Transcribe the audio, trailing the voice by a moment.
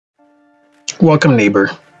Welcome,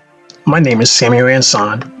 neighbor. My name is Samuel and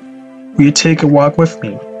will you take a walk with me?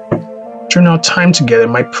 During our time together,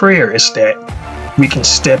 my prayer is that we can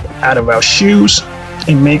step out of our shoes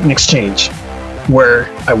and make an exchange where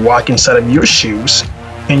I walk inside of your shoes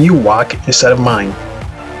and you walk inside of mine.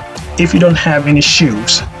 If you don't have any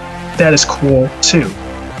shoes, that is cool too.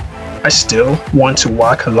 I still want to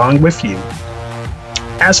walk along with you.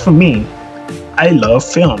 As for me, I love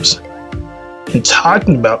films. And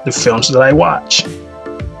talking about the films that I watch,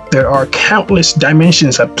 there are countless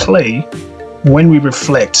dimensions at play when we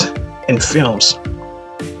reflect in films.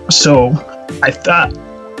 So I thought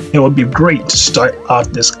it would be great to start off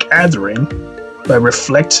this gathering by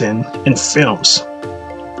reflecting in films,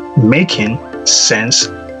 making sense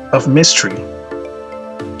of mystery.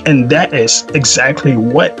 And that is exactly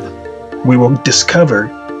what we will discover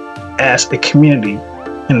as a community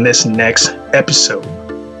in this next episode.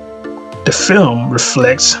 The film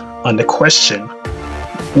reflects on the question,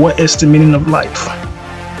 what is the meaning of life?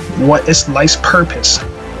 What is life's purpose?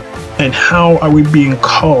 And how are we being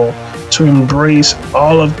called to embrace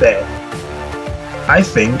all of that? I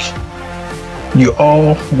think you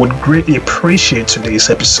all would greatly appreciate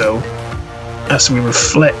today's episode as we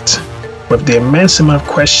reflect with the immense amount of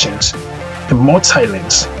questions and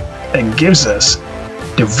multi-lens that gives us,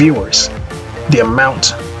 the viewers, the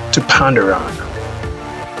amount to ponder on.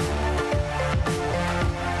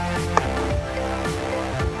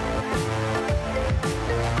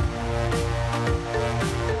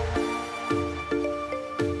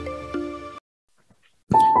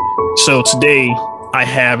 So today I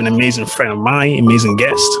have an amazing friend of mine, amazing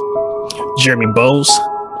guest, Jeremy Boles.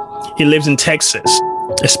 He lives in Texas,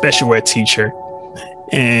 a special ed teacher.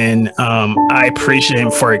 And I appreciate him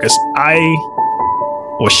for it because I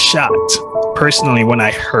was shocked personally when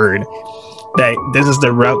I heard that this is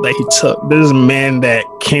the route that he took. This is a man that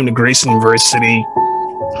came to Grace University,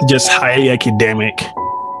 just highly academic.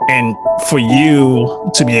 And for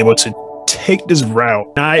you to be able to take this route,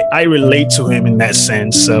 I relate to him in that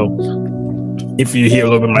sense. So if you hear a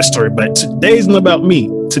little bit of my story, but today's not about me.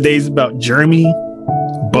 Today's about Jeremy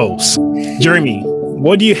Boles. Jeremy,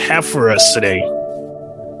 what do you have for us today?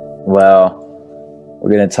 Well, we're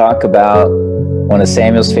going to talk about one of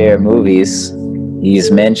Samuel's favorite movies. He's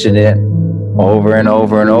mentioned it over and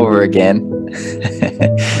over and over again.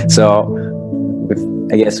 So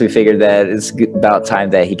I guess we figured that it's about time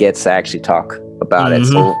that he gets to actually talk about it.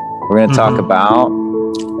 So we're going to talk about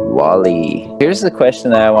Wall-E. Here's the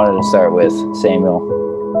question that I wanted to start with, Samuel.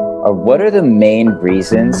 What are the main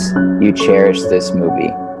reasons you cherish this movie?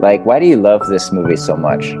 Like, why do you love this movie so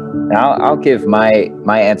much? And I'll give my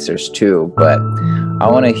answers too, but I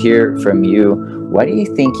want to hear from you. Why do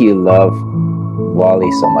you think you love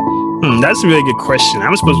Wall-E so much? That's a really good question.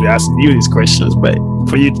 I'm supposed to be asking you these questions, but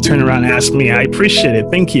for you to turn around and ask me, I appreciate it.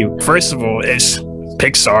 Thank you. First of all, it's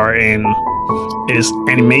Pixar and it's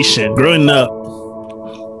animation. Growing up,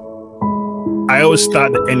 I always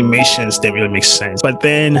thought that animations didn't really make sense. But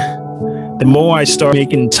then the more I started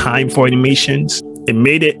making time for animations, it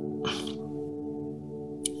made it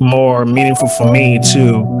more meaningful for me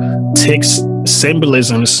to take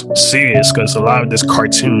symbolisms serious, because a lot of these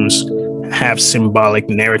cartoons have symbolic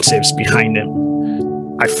narratives behind them.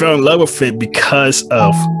 I fell in love with it because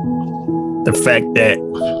of the fact that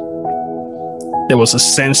there was a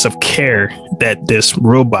sense of care that this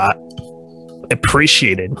robot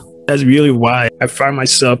appreciated. That's really why I find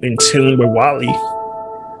myself in tune with Wall-E.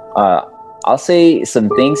 I'll say some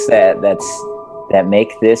things that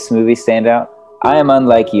make this movie stand out. I am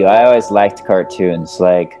unlike you. I always liked cartoons.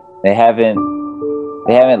 Like they haven't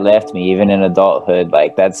left me even in adulthood.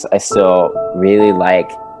 Like I still really like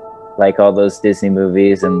all those Disney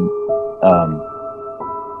movies and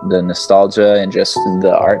the nostalgia and just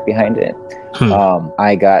the art behind it.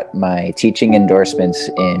 I got my teaching endorsements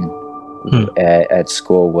at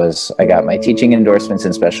school. I got my teaching endorsements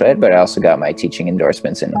in special ed, but I also got my teaching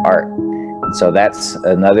endorsements in art. And so that's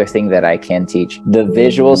another thing that I can teach. The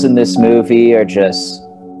visuals in this movie are just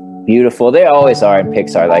beautiful. They always are in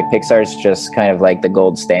Pixar. Like Pixar's just kind of like the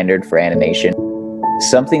gold standard for animation.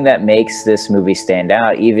 Something that makes this movie stand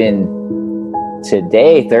out even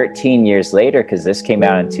today, 13 years later, because this came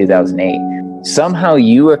out in 2008, somehow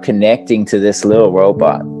you are connecting to this little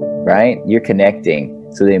robot, right? You're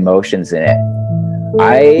connecting to the emotions in it.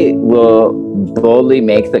 I will boldly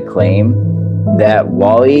make the claim that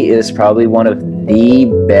Wall-E is probably one of the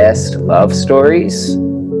best love stories,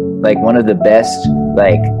 like one of the best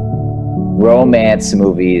like romance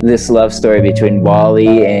movies. This love story between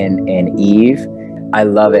Wall-E and Eve, I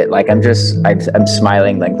love it. Like I'm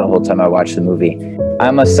smiling like the whole time I watch the movie.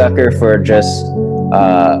 I'm a sucker for just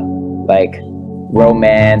like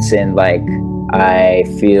romance, and like I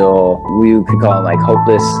feel we could call them like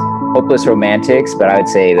hopeless romantics, but I would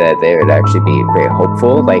say that they would actually be very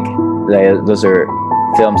hopeful. Like those are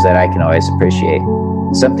films that I can always appreciate.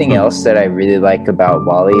 Something else that I really like about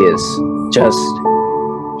Wally is just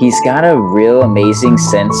he's got a real amazing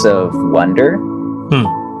sense of wonder.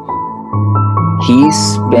 He's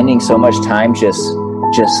spending so much time just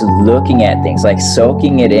looking at things, like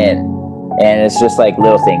soaking it in, and it's just like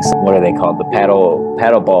little things. What are they called? The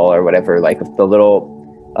paddle ball or whatever, like the little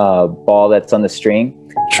ball that's on the string.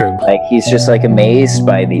 True. Like he's just like amazed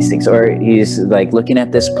by these things, or he's like looking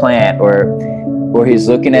at this plant, or he's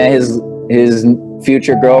looking at his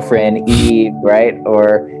future girlfriend Eve, right?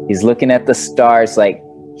 Or he's looking at the stars. Like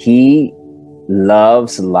he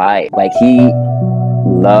loves life. Like he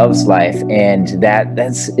loves life, and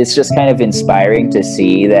it's just kind of inspiring to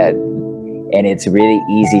see that, and it's really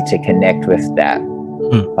easy to connect with that.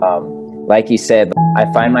 Like you said,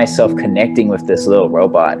 I find myself connecting with this little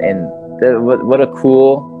robot, and what a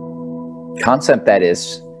cool concept that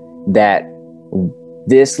is, that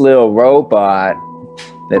this little robot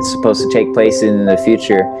that's supposed to take place in the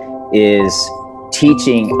future is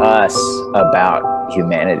teaching us about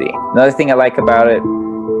humanity. Another thing I like about it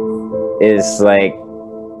is like,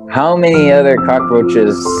 how many other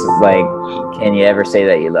cockroaches like can you ever say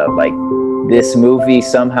that you love? Like this movie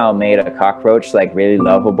somehow made a cockroach like really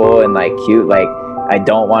lovable and like cute. Like I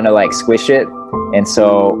don't want to like squish it, and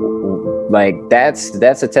so like that's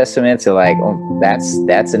a testament to like, oh,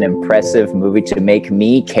 that's an impressive movie to make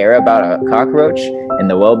me care about a cockroach and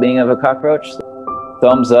the well-being of a cockroach.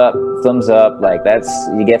 Thumbs up. Like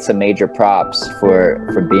you get some major props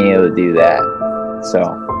for being able to do that.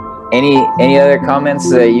 So any other comments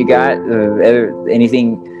that you got?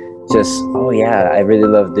 Anything? Just, oh yeah, I really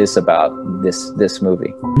love this about this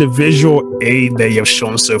movie. The visual aid that you've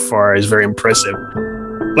shown so far is very impressive.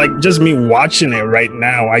 Like just me watching it right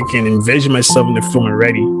now, I can envision myself in the film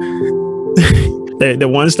already. the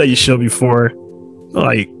ones that you showed before,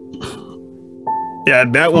 like, yeah,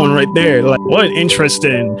 that one right there. Like, what an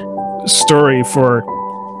interesting story for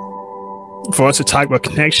us to talk about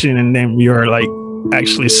connection, and then we are like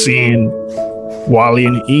actually seeing Wally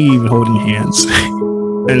and Eve holding hands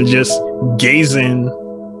and just gazing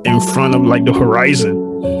in front of like the horizon.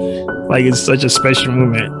 Like it's such a special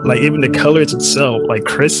moment. Like even the colors itself, like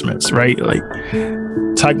Christmas, right? Like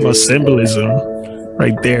talking about symbolism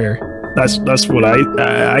right there. That's what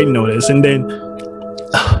I noticed. And then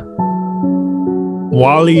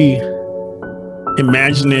Wally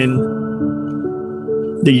imagining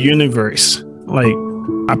the universe. Like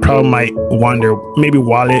I probably might wonder, maybe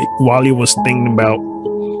Wally was thinking about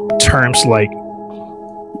terms like,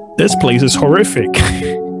 this place is horrific.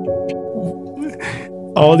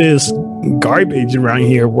 All this garbage around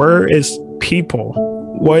here. Where is people?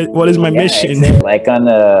 What is my mission? Like on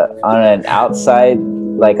an outside,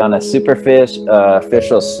 like on a superficial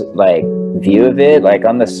like view of it, like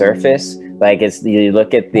on the surface, like it's, you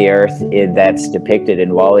look at the earth that's depicted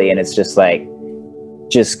in Wall-E, and it's just like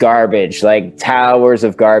just garbage, like towers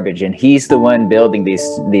of garbage, and he's the one building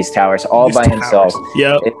these towers all by himself.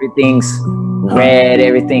 Yeah, everything's red,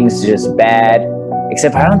 everything's just bad,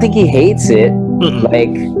 except I don't think he hates it.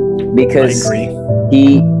 Like, because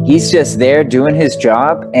he's just there doing his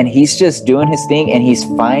job, and he's just doing his thing, and he's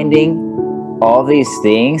finding all these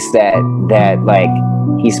things that like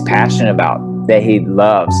he's passionate about, that he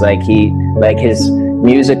loves. Like his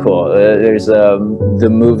musical, there's the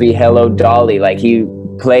movie Hello Dolly, like he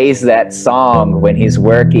plays that song when he's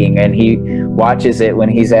working, and he watches it when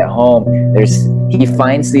he's at home. He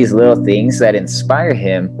finds these little things that inspire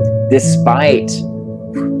him despite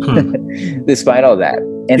despite all that.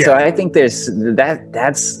 And so I think there's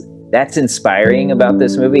that's inspiring about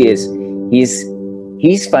this movie, is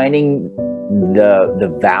he's finding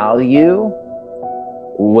the value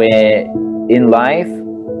in life,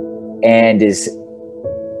 and is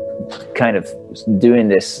kind of doing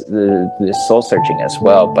this soul searching as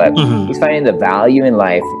well, but he's finding the value in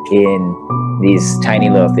life in these tiny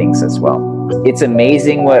little things as well. It's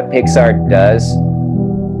amazing what Pixar does,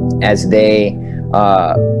 as they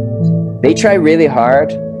try really hard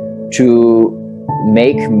to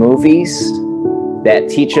make movies that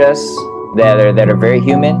teach us, that are very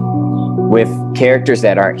human, with characters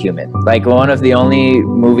that aren't human. Like one of the only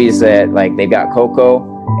movies that, like, they've got Coco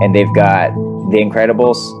and they've got The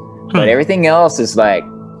Incredibles, but everything else is like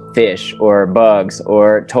fish or bugs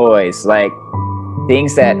or toys, like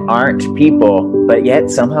things that aren't people, but yet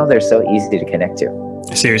somehow they're so easy to connect to.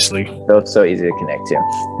 Seriously, so easy to connect to.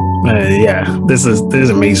 Yeah, this is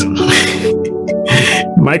amazing.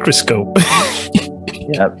 Microscope.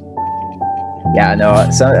 Yep. Yeah, no,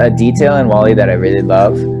 a detail in Wall-E that I really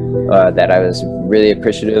love, that I was really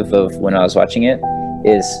appreciative of when I was watching it,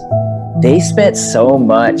 is they spent so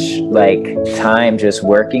much like time just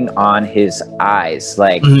working on his eyes,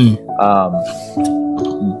 like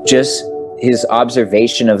just his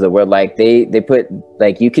observation of the world. Like they put,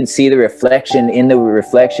 like, you can see the reflection in the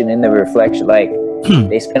reflection in the reflection. Like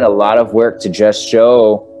they spent a lot of work to just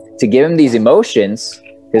show, to give him these emotions,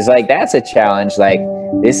 because like that's a challenge. Like,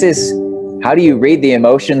 this is, how do you read the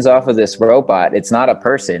emotions off of this robot? It's not a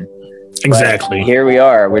person. Exactly. But here we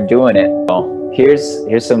are, we're doing it. Well, here's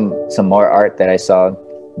some more art that I saw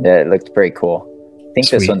that looked pretty cool. I think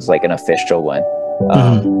this one's like an official one.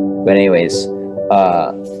 But anyways,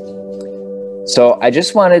 so I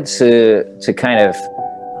just wanted us to kind of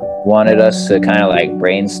like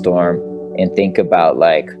brainstorm and think about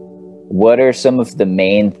like, what are some of the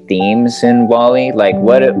main themes in Wall-E? Like,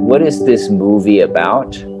 what is this movie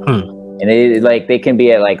about? And like, they can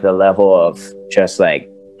be at like the level of just like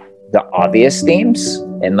the obvious themes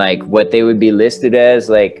and like what they would be listed as,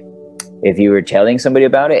 like if you were telling somebody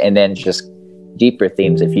about it, and then just deeper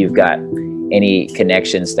themes if you've got any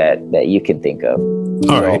connections that you can think of.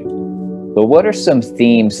 All right. But what are some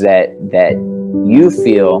themes that you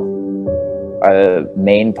feel are the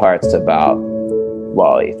main parts about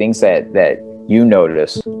Wall-E? Things that you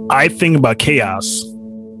notice? I think about chaos.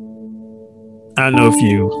 I don't know if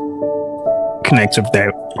you connect with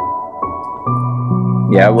that.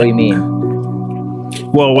 Yeah, what do you mean?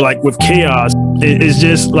 Well, like with chaos, it's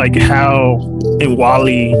just like how in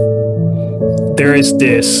Wall-E there is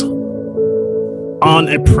this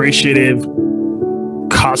unappreciative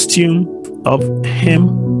costume of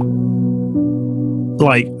him.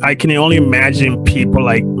 Like, I can only imagine people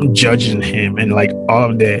like judging him and like all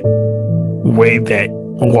of the way that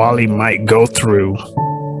Wall-E might go through,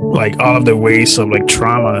 like all of the ways of like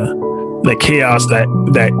trauma, the chaos, that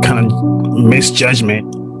kind of misjudgment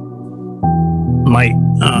might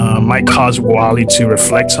cause Wall-E to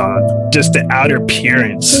reflect on. Just the outer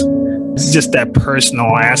appearance, just that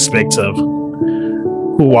personal aspect of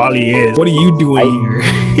who Wall-E is. What are you doing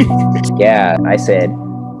here? Yeah, I said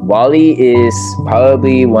Wall-E is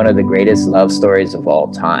probably one of the greatest love stories of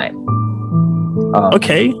all time.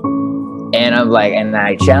 Okay. And I'm like, and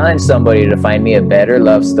I challenge somebody to find me a better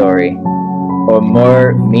love story, or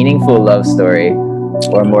more meaningful love story,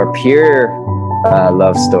 or more pure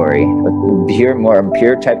love story, more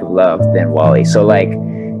pure type of love than Wall-E. So like,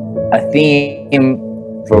 a theme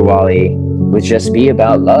for Wall-E would just be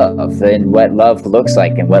about love and what love looks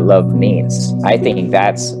like and what love means. I think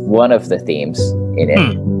that's one of the themes in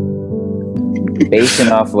it. Based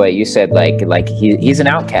off what you said, like he's an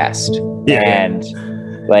outcast. Yeah. And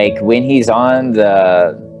like, when he's on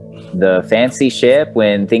the fancy ship,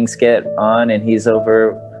 when things get on and he's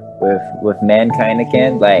over with mankind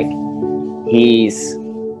again, like he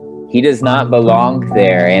does not belong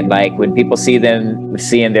there. And like, when people see him,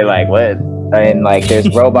 they're like, what? And like,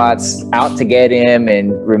 there's robots out to get him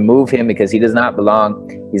and remove him because he does not belong.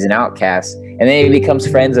 He's an outcast. And then he becomes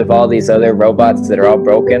friends of all these other robots that are all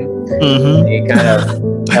broken. They kind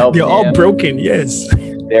of help They're him. all broken, yes.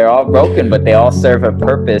 They're all broken, but they all serve a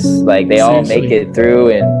purpose. Like, they all make it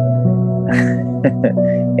through and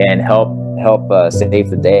and help save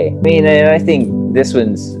the day. I mean, and I think this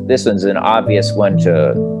one's an obvious one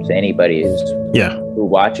to anybody who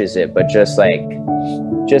watches it, but just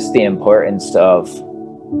the importance of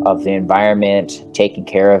the environment, taking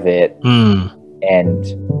care of it, and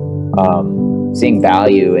seeing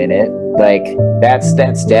value in it. Like, that's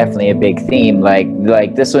definitely a big theme.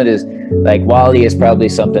 Like this one is like, Wall-E is probably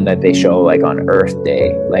something that they show like on Earth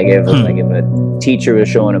Day. Like if a teacher was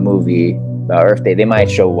showing a movie about Earth Day, they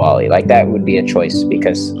might show Wall-E. Like, that would be a choice,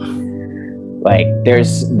 because like,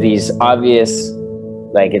 there's these obvious,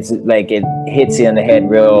 like, it's like it hits you in the head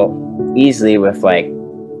real easily with like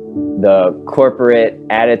the corporate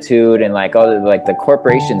attitude, and like all the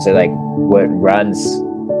corporations are like what runs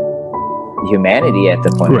humanity at the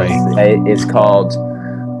point. Right. It's called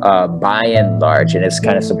By and Large, and it's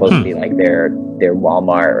kind of supposed to be like their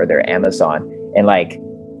Walmart or their Amazon, and like,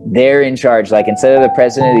 they're in charge. Like, instead of the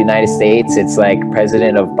president of the United States, it's like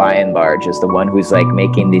president of By and Large is the one who's like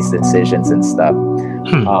making these decisions and stuff.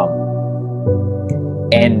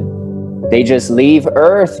 And they just leave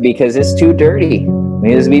Earth because it's too dirty,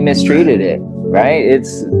 because we mistreated it, right?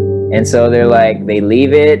 And so they're like, they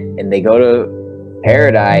leave it and they go to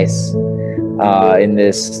paradise and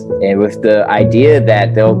with the idea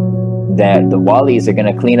that the Wallies are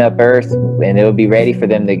going to clean up Earth and it'll be ready for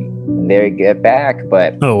them to get back.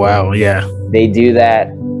 But oh wow, yeah, they do that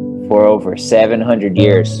for over 700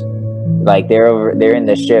 years, Like they're in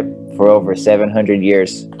the ship for over 700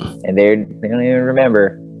 years, and they don't even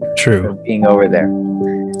remember being over there.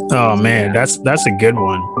 Oh man, that's a good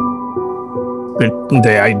one.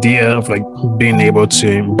 The idea of like being able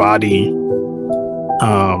to embody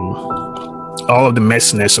all of the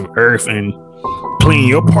messiness of Earth and playing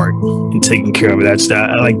your part in taking care of it.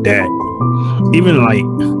 I like that. Even like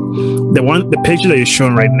the picture that you're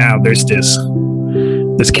showing right now, there's this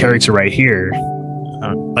character right here.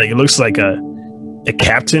 Like it looks like a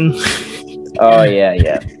captain. Oh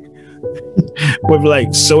yeah. With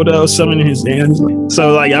like soda or something in his hands.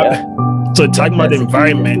 So like, so talking about the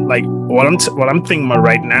environment, like what I'm thinking about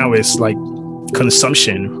right now is like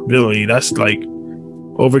consumption. Really, that's like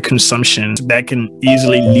overconsumption that can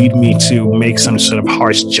easily lead me to make some sort of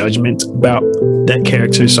harsh judgment about that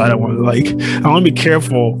character. So I want to be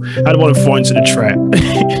careful. I don't want to fall into the trap.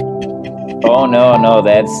 Oh no,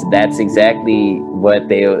 that's exactly what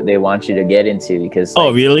they want you to get into, because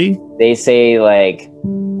oh really? They say like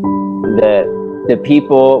the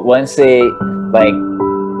people, once they like,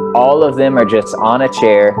 all of them are just on a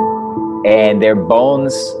chair and their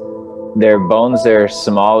bones are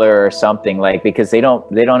smaller or something, like, because they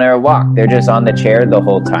don't ever walk. They're just on the chair the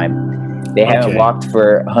whole time. They haven't walked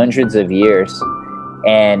for hundreds of years,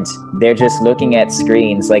 and they're just looking at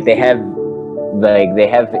screens. Like they have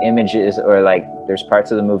images, or like there's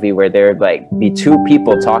parts of the movie where they're like be two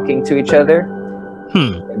people talking to each other.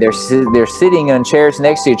 They're sitting on chairs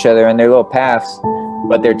next to each other in their little paths,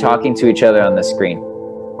 but they're talking to each other on the screen.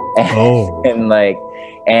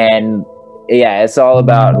 and yeah, it's all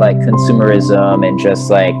about like consumerism and just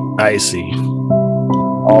like, I see,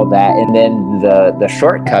 all that, and then the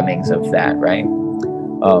shortcomings of that, right?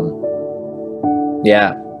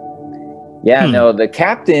 No, the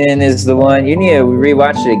captain is the one you need to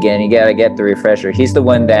rewatch it again. You gotta get the refresher. He's the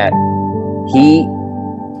one that he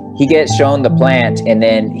gets shown the plant, and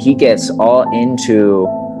then he gets all into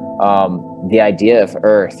the idea of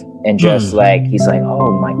Earth, and just like he's like,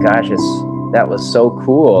 oh my gosh, that was so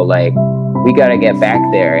cool, like we got to get back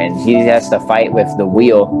there. And he has to fight with the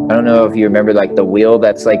wheel. I don't know if you remember, like the wheel,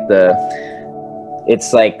 that's like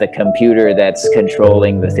it's like the computer that's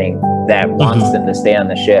controlling the thing that wants them to stay on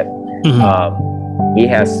the ship. He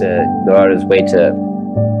has to go out of his way to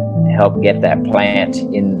help get that plant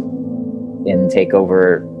and take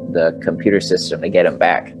over the computer system to get him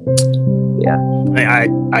back. Yeah,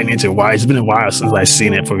 I need to watch. It's been a while since I've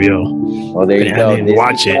seen it for real. Well, there you go. I didn't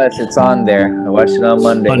watch it. It's on there. I watched it on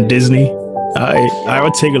Monday. On Disney. I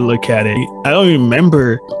would take a look at it. I don't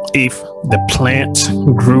remember if the plant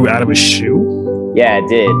grew out of a shoe. Yeah, it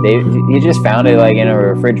did. He just found it like in a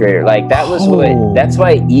refrigerator. Like that was that's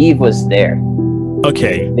why Eve was there.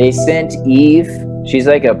 Okay. They sent Eve. She's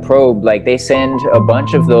like a probe. Like they send a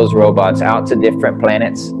bunch of those robots out to different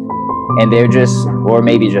planets, and they're just, or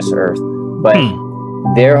maybe just Earth, but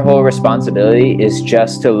their whole responsibility is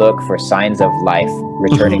just to look for signs of life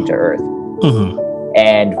returning to Earth.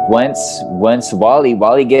 And once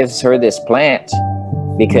Wally gives her this plant,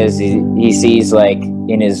 because he sees, like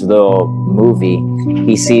in his little movie,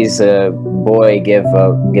 he sees a boy give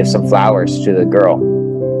some flowers to the girl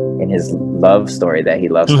in his love story that he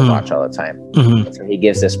loves to watch all the time. So he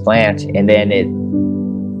gives this plant, and then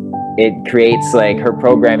it creates like her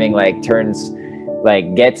programming, like turns,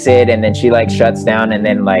 like gets it, and then she like shuts down, and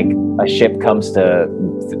then like a ship comes to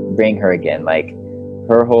bring her again. Like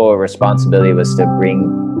her whole responsibility was to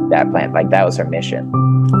bring that plant. Like that was her mission.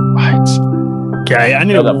 What? Okay, I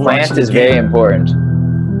need to the plant is very important.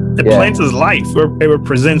 The plant is life. It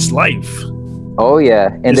represents life. Oh yeah,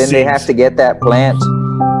 and then they have to get that plant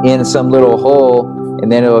in some little hole,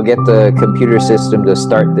 and then it'll get the computer system to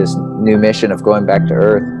start this new mission of going back to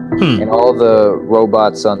Earth. And all the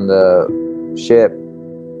robots on the ship,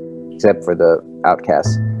 except for the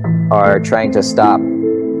outcasts, are trying to stop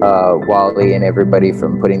Wally and everybody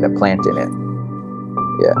from putting the plant in it.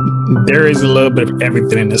 Yeah, there is a little bit of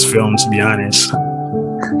everything in this film, to be honest. A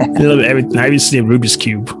little bit of everything. I even see a Rubik's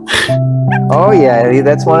Cube. Oh yeah,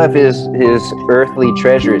 that's one of his earthly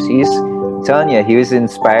treasures. He's telling you, he was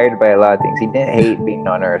inspired by a lot of things. He didn't hate being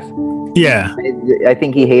on Earth. Yeah, I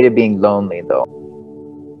think he hated being lonely, though.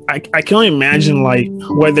 I can only imagine, like,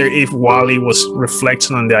 whether if Wally was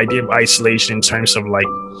reflecting on the idea of isolation in terms of, like,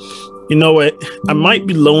 you know what, I might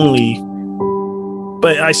be lonely,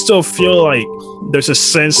 but I still feel like there's a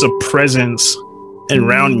sense of presence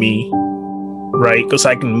around me, right? Because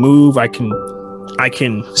I can move, I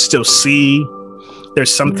can still see.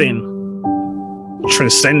 There's something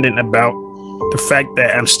transcendent about the fact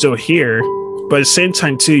that I'm still here, but at the same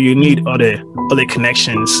time too, you need other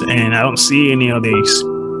connections, and I don't see any of these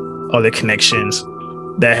other connections.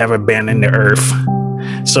 that have abandoned the earth.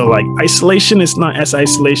 So like isolation is not as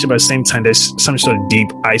isolation, but at the same time there's some sort of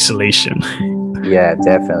deep isolation. Yeah,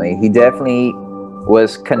 definitely. He definitely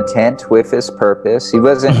was content with his purpose. He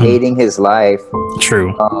wasn't hating his life.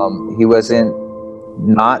 True. He wasn't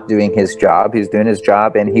not doing his job. He was doing his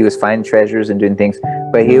job, and he was finding treasures and doing things.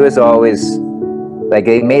 But he was always like,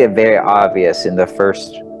 they made it very obvious in the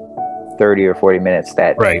first 30 or 40 minutes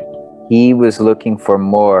that he was looking for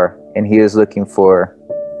more, and he was looking for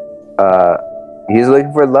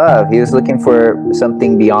love. He was looking for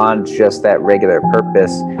something beyond just that regular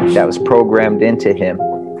purpose that was programmed into him.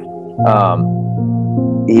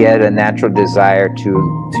 He had a natural desire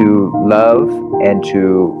to love and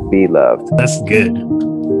to be loved. That's good.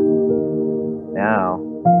 Now,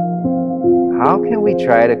 how can we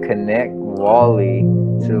try to connect Wally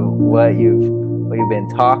to what you've been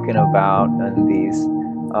talking about and these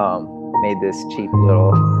made this cheap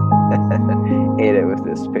little edit with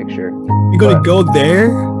this picture? You're gonna go there?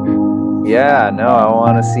 Yeah, no, I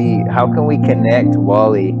want to see how can we connect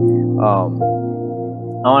Wally.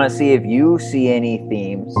 I want to see if you see any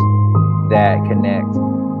themes that connect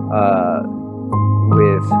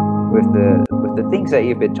with the things that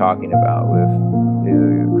you've been talking about with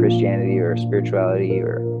Christianity or spirituality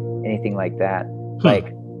or anything like that.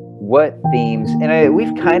 Like what themes, and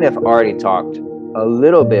we've kind of already talked a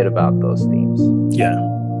little bit about those themes. Yeah.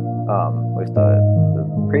 With the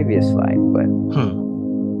previous slide, but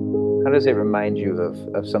how does it remind you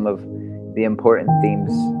of some of the important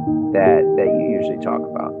themes that you usually talk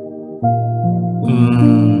about?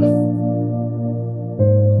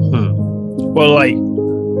 Well, like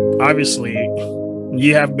obviously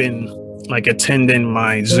you have been like attending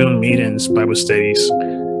my Zoom meetings, Bible studies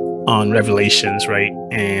on Revelations, right?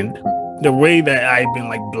 And the way that I've been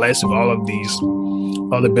like blessed with all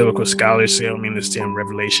the biblical scholars help me understand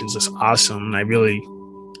Revelations is awesome. And I really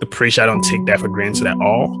appreciate, I don't take that for granted at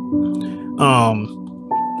all.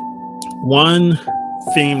 One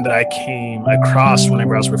theme that I came across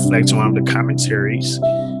whenever I was reflecting on the commentaries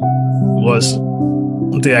was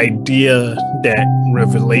the idea that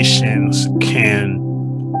Revelations can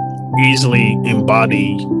easily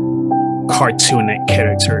embody cartoonic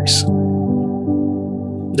characters.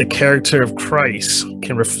 The character of Christ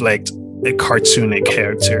can reflect a cartoonic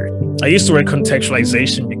character. I used the word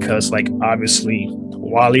contextualization because, like, obviously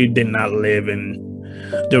Wally did not live in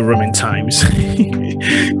the Roman times.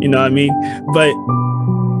 You know what I mean? But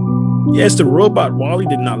yes, the robot Wally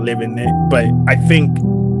did not live in it, but I think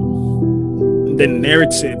the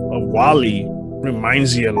narrative of Wally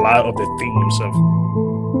reminds you a lot of the themes of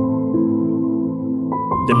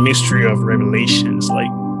the mystery of Revelations.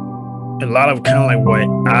 Like a lot of kind of like what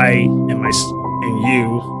I and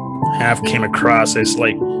you have came across is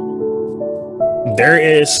like there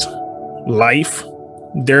is life,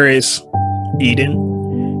 there is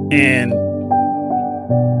Eden, and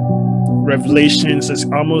Revelations is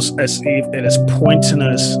almost as if it is pointing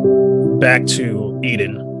us back to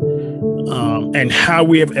Eden, and how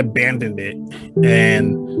we have abandoned it,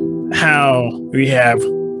 and how we have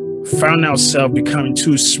found ourselves becoming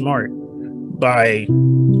too smart by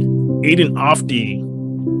eating off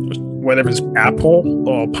whether it's apple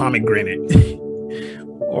or pomegranate,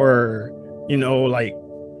 or like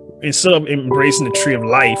instead of embracing the tree of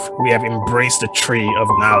life, we have embraced the tree of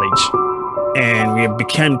knowledge, and we have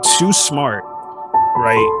become too smart,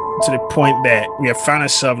 right, to the point that we have found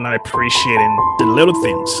ourselves not appreciating the little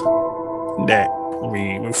things that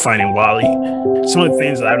we find in Wally. Some of the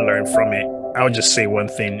things that I've learned from it, I would just say one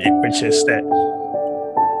thing, which is that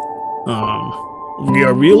we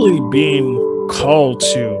are really being called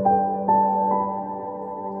to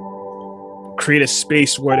create a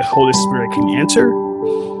space where the Holy Spirit can enter,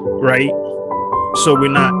 right? So we're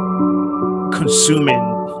not consuming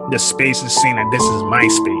the space and saying that this is my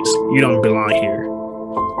space. You don't belong here.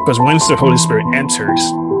 Because once the Holy Spirit enters,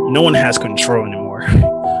 no one has control anymore,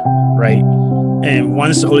 right? And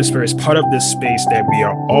once the Holy Spirit is part of this space that we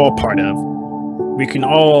are all part of, we can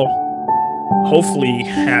all hopefully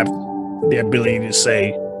have the ability to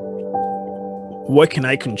say, what can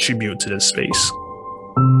I contribute to this space?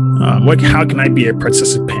 How can I be a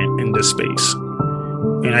participant in this space?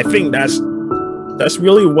 And I think that's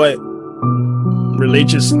really what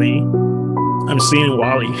religiously I'm seeing in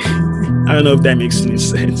Wally. I don't know if that makes any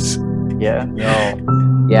sense. Yeah,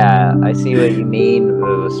 no. Yeah, I see what you mean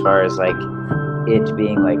as far as like it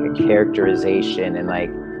being like a characterization and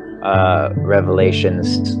like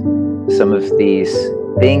Revelations, some of these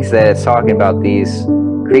things that it's talking about, these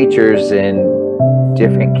creatures and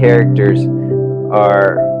different characters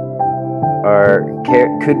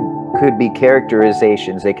could could be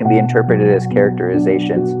characterizations. They can be interpreted as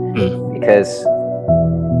characterizations because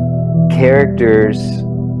characters,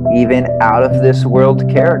 even out of this world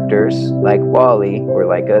characters like Wally or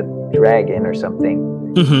like a dragon or something,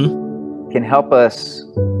 can help us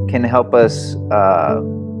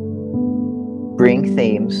bring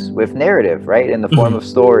themes with narrative, right? In the form of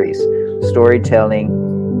stories.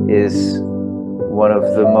 Storytelling is one of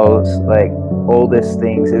the most like oldest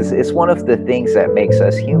things. It's one of the things that makes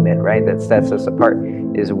us human, right? That sets us apart.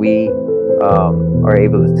 Is we are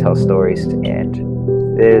able to tell stories, and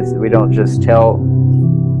we don't just tell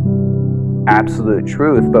absolute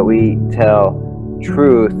truth, but we tell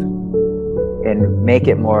truth and make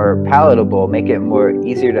it more palatable, make it more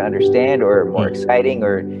easier to understand, or more exciting,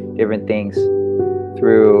 or different things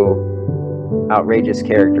through outrageous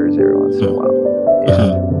characters every once in a while.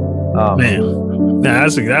 Yeah. Man,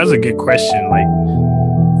 that's a good question. Like,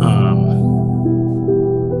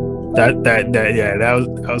 that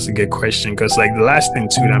was a good question, because like the last thing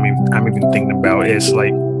too that I'm even thinking about is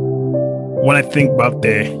like when I think about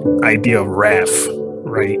the idea of wrath,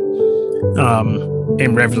 right?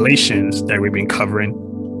 In Revelations that we've been covering,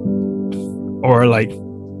 or like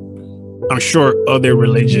I'm sure other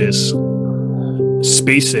religious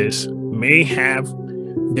spaces may have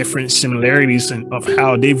different similarities of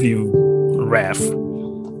how they view wrath.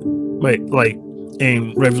 But like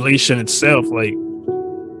in Revelation itself, like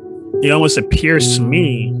it almost appears to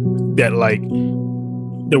me that like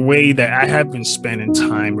the way that I have been spending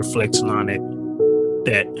time reflecting on it,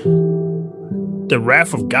 that the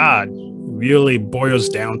wrath of God really boils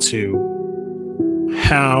down to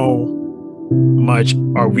how much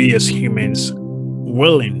are we as humans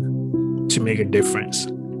willing to make a difference.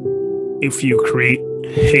 If you create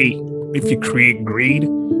hate, if you create greed,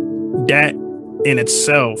 that in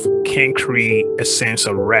itself can create a sense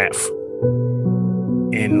of wrath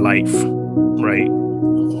in life, right?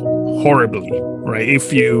 Horribly, right?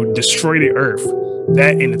 If you destroy the earth,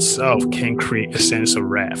 that in itself can create a sense of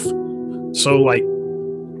wrath. So like,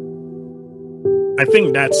 I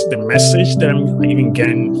think that's the message that I'm even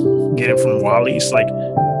getting from Wally. It's like,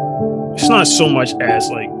 it's not so much as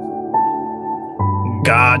like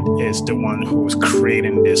God is the one who's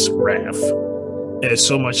creating this wrath. It's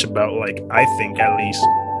so much about, like, I think at least,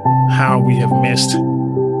 how we have missed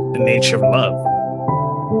the nature of love,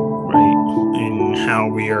 right? And how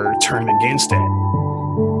we are turning against that.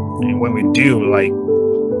 And when we do, like,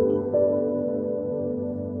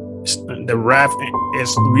 the wrath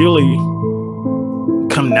is really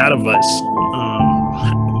coming out of us.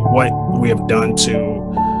 What we have done to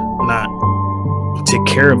not take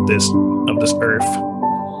care of this earth,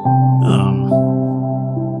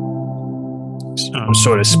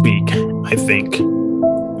 so to speak. I think. You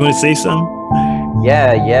want to say something?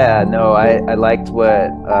 Yeah. No, I liked what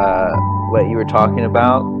you were talking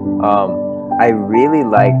about. I really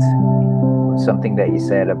liked something that you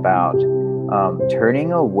said about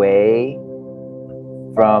turning away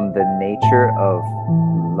from the nature of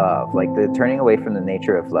love, like the turning away from the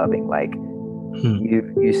nature of loving. Like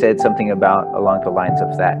you said something about along the lines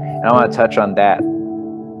of that, and I want to touch on that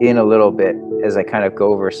in a little bit as I kind of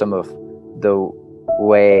go over some of the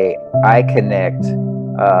way I connect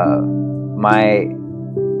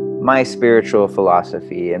my spiritual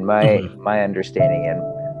philosophy and my understanding and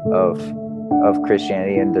of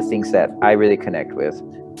Christianity and the things that I really connect with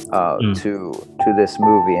to this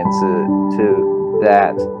movie and to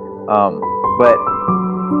that. But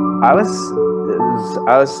I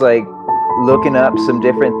was like looking up some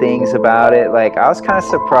different things about it. Like I was kind of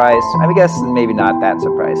surprised. I guess maybe not that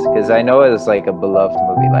surprised, because I know it was like a beloved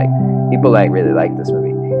movie. Like people like really like this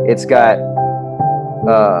movie. It's got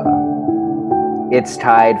it's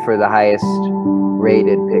tied for the highest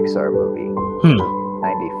rated Pixar movie.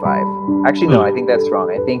 95. Actually, no, I think that's wrong.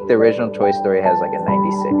 I think the original Toy Story has like a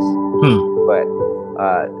 96. But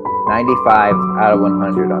 95 out of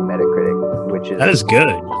 100 on Metacritic, which is that is good.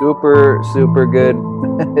 Super, super good.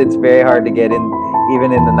 It's very hard to get in,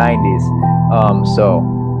 even in the 90s. So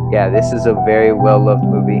yeah, this is a very well-loved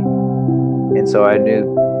movie. And so I knew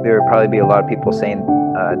there would probably be a lot of people saying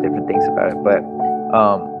different things about it. But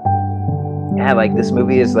yeah, like this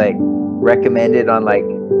movie is like recommended on like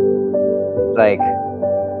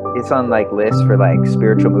it's on like lists for like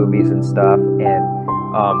spiritual movies and stuff. And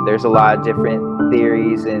there's a lot of different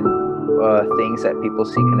theories and things that people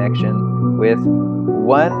see connection with.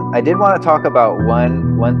 I did want to talk about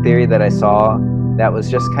one theory that I saw that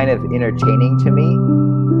was just kind of entertaining to me.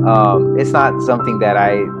 It's not something that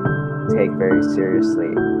I take very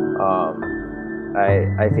seriously.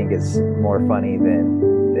 I think it's more funny than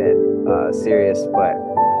serious,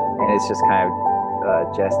 and it's just kind of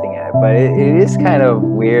jesting at it, but it is kind of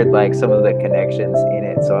weird, like some of the connections in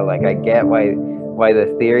it. So like I get why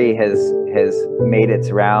the theory has made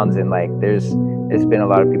its rounds, and like there's been a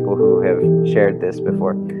lot of people who have shared this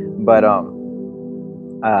before. But I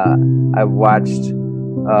watched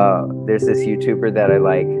there's this YouTuber that I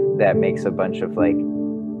like that makes a bunch of like,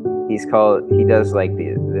 he does like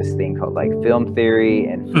this thing called like film theory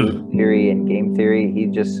and food theory and game theory.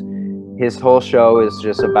 His whole show is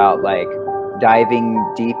just about like diving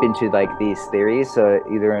deep into like these theories, so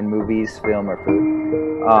either in movies, film, or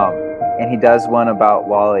food. And he does one about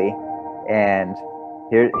Wall-E, and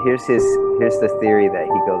here's the theory that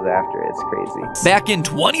he goes after. It's crazy. Back in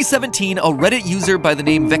 2017, a Reddit user by the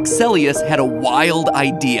name Vexelius had a wild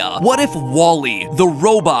idea. What if Wall-E, the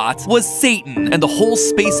robot, was Satan, and the whole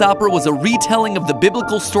space opera was a retelling of the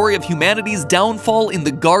biblical story of humanity's downfall in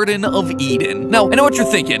the Garden of Eden? Now, I know what you're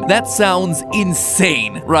thinking. That sounds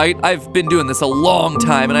insane, right? I've been doing this a long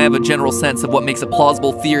time, and I have a general sense of what makes a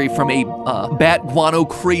plausible theory from a bat guano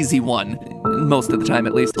crazy one. Most of the time,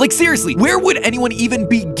 at least. Like, seriously, where would anyone even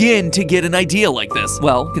begin to get an idea like this?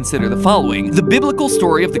 Well, consider the following. The biblical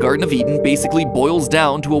story of the Garden of Eden basically boils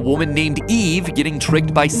down to a woman named Eve getting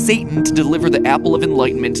tricked by Satan to deliver the apple of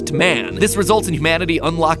enlightenment to man. This results in humanity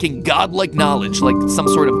unlocking godlike knowledge, like some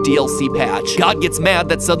sort of DLC patch. God gets mad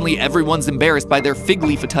that suddenly everyone's embarrassed by their fig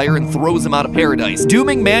leaf attire and throws them out of paradise,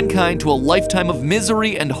 dooming mankind to a lifetime of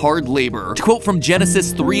misery and hard labor. To quote from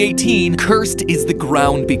Genesis 3:18, "Cursed is the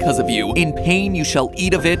ground because of you. In pain you shall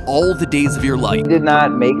eat of it all the days of your life." He did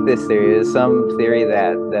not make this theory. It was some theory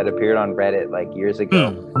that appeared on Reddit like years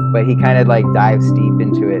ago, but he kind of like dives deep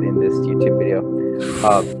into it in this YouTube video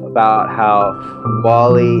about how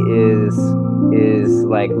Wall-E is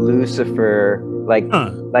like Lucifer, like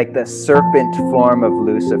the serpent form of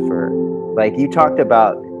Lucifer. Like you talked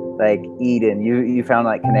about like Eden, you found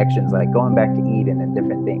like connections, like going back to Eden and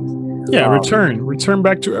different things. Yeah, return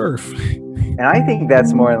back to Earth. And I think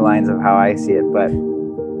that's more in the lines of how I see it. But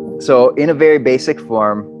so in a very basic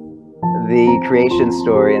form, the creation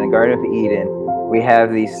story in the Garden of Eden, we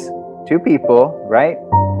have these two people, right?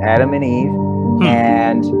 Adam and Eve,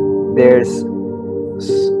 and there's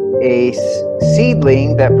a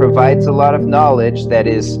seedling that provides a lot of knowledge that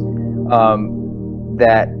is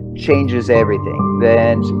that changes everything,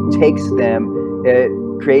 then takes them, it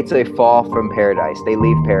creates a fall from paradise. They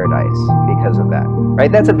leave paradise because of that,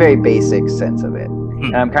 right? That's a very basic sense of it.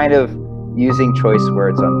 And I'm kind of using choice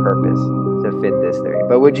words on purpose to fit this theory.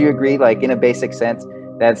 But would you agree, like in a basic sense,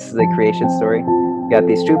 that's the creation story? You got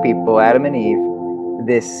these two people, Adam and Eve.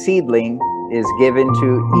 This seedling is given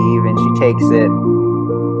to Eve and she takes it,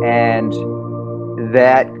 and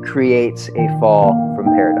that creates a fall from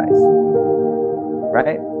paradise,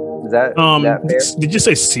 right? Is that fair? Did you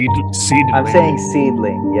say seedling? I'm saying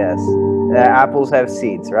seedling, yes. Apples have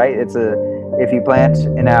seeds, right? If you plant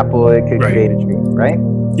an apple, it could create a tree, right?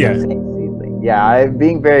 Yeah. I'm saying seedling. Yeah, I'm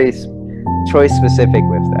being very choice specific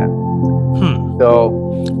with that. So,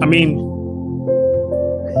 I mean,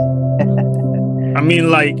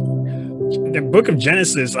 like the book of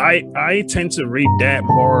Genesis, I tend to read that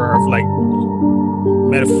more of like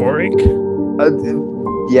metaphoric.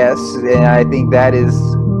 Yes, and I think that is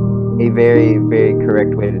a very, very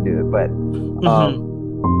correct way to do it. But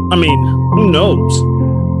I mean, who knows?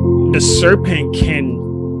 The serpent can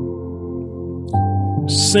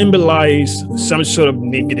symbolize some sort of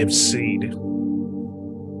negative seed.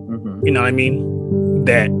 You know what I mean?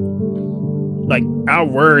 That like our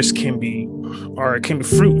words can be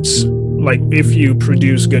fruits. Like if you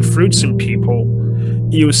produce good fruits in people,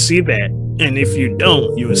 you will see that. And if you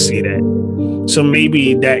don't, you will see that. So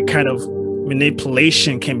maybe that kind of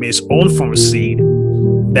manipulation can be its own form of seed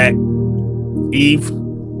that Eve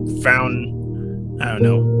found, I don't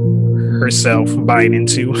know, herself buying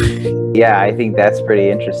into. Yeah, I think that's pretty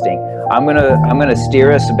interesting. I'm gonna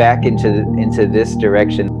steer us back into this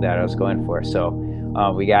direction that I was going for. So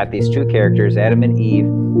we got these two characters, Adam and Eve.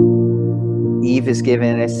 Eve is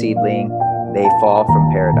given a seedling. They fall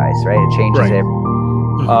from paradise, right? It changes everything.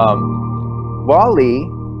 Wall-E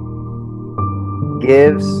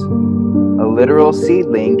gives a literal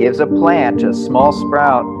seedling, gives a plant, a small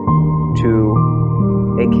sprout, to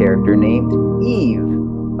a character named Eve,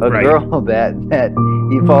 a girl that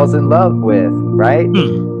he falls in love with, right?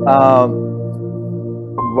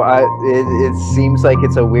 It seems like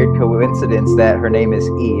it's a weird coincidence that her name is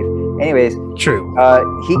Eve. Anyways, true.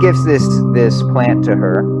 He gives this plant to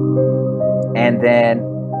her, and then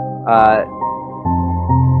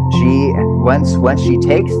she once she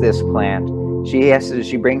takes this plant,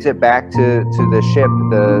 she brings it back to the ship,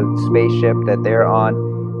 the spaceship that they're on,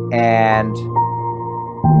 and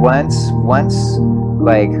once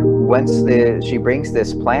she brings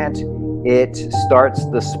this plant, it starts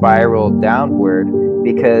the spiral downward,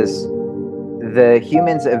 because the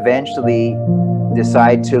humans eventually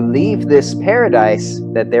decide to leave this paradise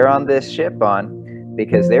that they're on this ship on,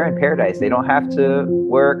 because they're in paradise. They don't have to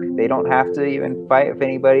work. They don't have to even fight with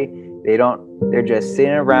anybody. They're just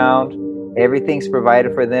sitting around. Everything's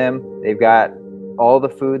provided for them. They've got all the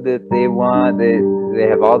food that they want. They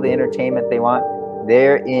have all the entertainment they want.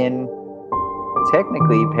 They're in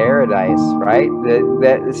technically paradise, right?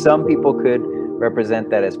 That some people could represent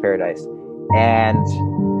that as paradise. And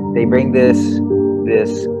they bring this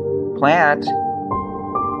plant.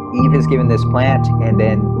 Eve is given this plant, and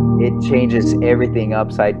then it changes everything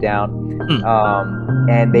upside down.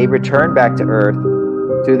 And they return back to Earth,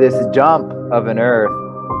 to this jump of an Earth,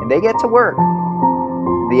 and they get to work.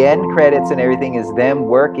 The end credits and everything is them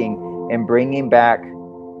working and bringing back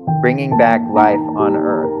life on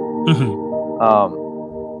Earth.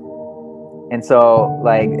 And so,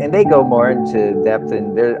 like, and they go more into depth,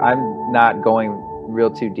 and I'm not going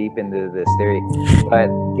real too deep into this theory, but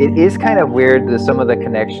it is kind of weird, some of the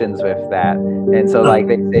connections with that. And so, like,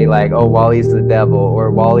 they say, like, oh, Wally's the devil, or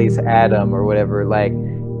Wally's Adam, or whatever, like,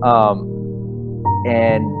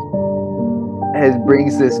 and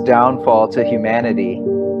brings this downfall to humanity,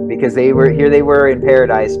 because they were in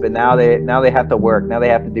paradise, but now they have to work. Now they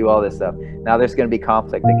have to do all this stuff. Now there's going to be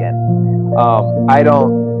conflict again. I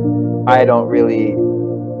don't really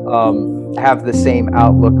have the same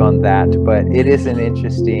outlook on that, but it is an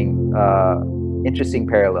interesting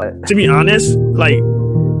parallel. To be honest, like,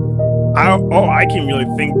 all I can really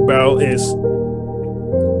think about is,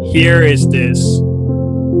 here is this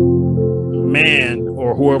man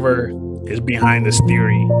or whoever is behind this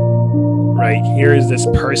theory, right? Here is this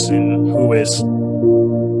person who is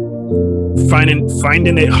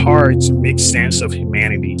finding it hard to make sense of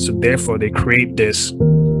humanity. So therefore they create this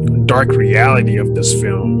dark reality of this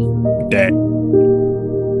film that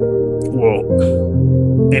will,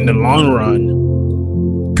 in the long run,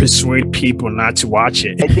 persuade people not to watch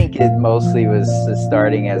it. I think it mostly was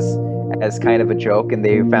starting as kind of a joke, and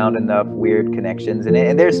they found enough weird connections in it.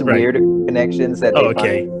 And there's some weird connections that they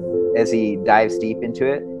find as he dives deep into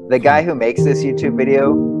it. The guy who makes this YouTube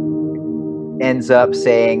video ends up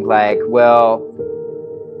saying, like, well,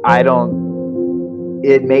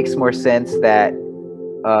 it makes more sense that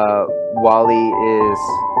Wally is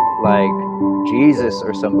like Jesus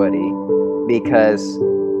or somebody, because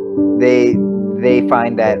they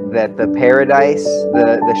find that the paradise,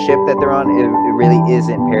 the ship that they're on, it really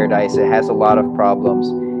isn't paradise. It has a lot of problems.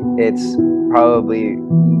 It's probably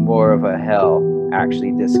more of a hell,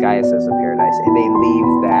 actually, disguised as a paradise. And they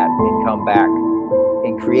leave that and come back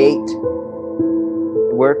and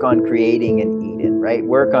work on creating an Eden, right?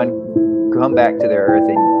 Come back to their earth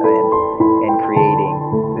and creating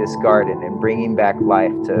this garden and bringing back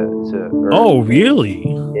life to Earth. Oh, really?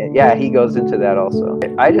 Yeah, he goes into that also.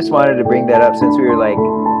 I just wanted to bring that up since we were like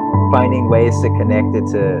finding ways to connect it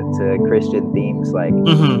to Christian themes. Like,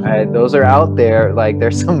 those are out there. Like,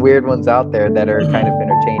 there's some weird ones out there that are kind of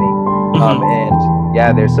entertaining. And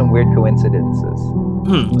yeah, there's some weird coincidences.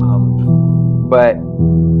 But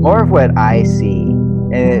more of what I see,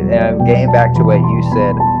 and I'm getting back to what you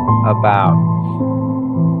said about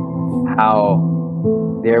how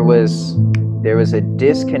there was a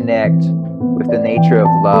disconnect with the nature of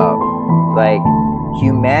love. Like,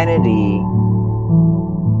 humanity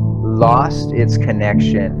lost its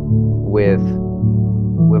connection with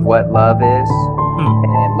what love is,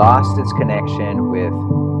 and it lost its connection with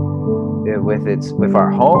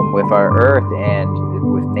our home, with our earth, and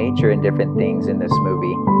with nature and different things in this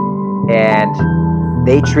movie. And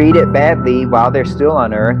they treat it badly while they're still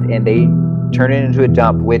on Earth, and they turn it into a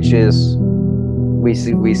dump, which is we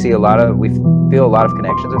feel a lot of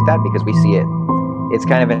connections with that, because we see it. It's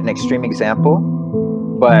kind of an extreme example,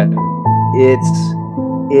 but it's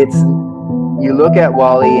you look at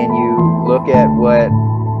Wally and you look at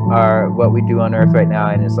what we do on Earth right now,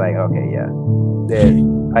 and it's like, okay, yeah,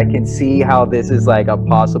 I can see how this is like a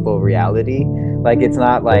possible reality. Like, it's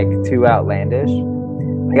not like too outlandish.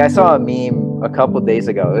 Like, I saw a meme a couple days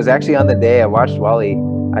ago. It was actually on the day I watched Wally.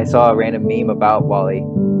 I saw a random meme about Wally.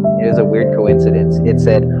 It was a weird coincidence. It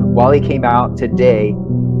said, Wally came out today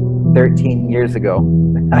 13 years ago.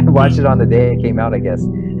 I watched it on the day it came out, I guess.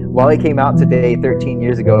 Wally came out today 13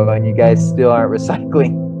 years ago, and you guys still aren't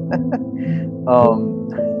recycling.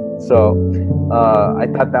 So I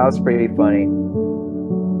thought that was pretty funny,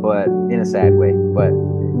 but in a sad way. But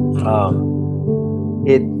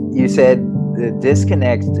you said the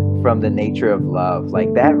disconnect from the nature of love,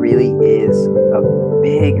 like that really is a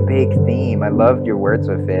big theme. I loved your words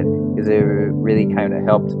with it because it really kind of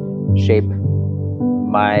helped shape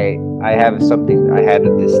I had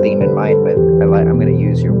this theme in mind, but I'm going to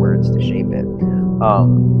use your words to shape it.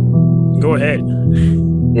 Go ahead.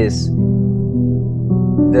 Is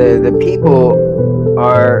the people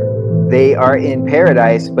are in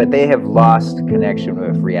paradise, but they have lost connection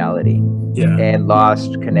with reality. Yeah. And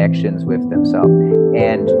lost connections with themselves.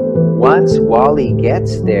 And once Wally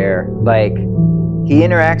gets there, like he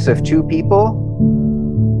interacts with two people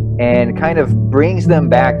and kind of brings them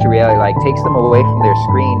back to reality, like takes them away from their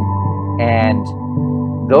screen. And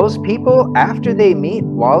those people, after they meet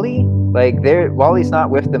Wally, like Wally's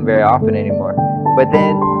not with them very often anymore. But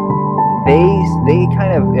then they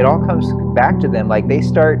kind of, it all comes back to them. Like they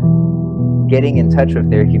start getting in touch with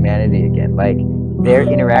their humanity again. Like they're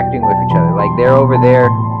interacting with each other. Like they're over there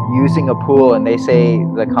using a pool and they say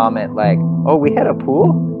the comment like, oh, we had a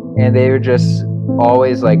pool? And they were just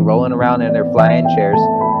always like rolling around in their flying chairs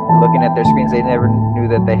and looking at their screens. They never knew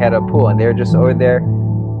that they had a pool, and they're just over there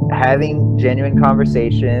having genuine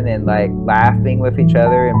conversation and like laughing with each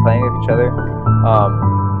other and playing with each other,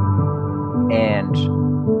 and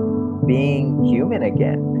being human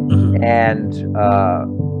again. And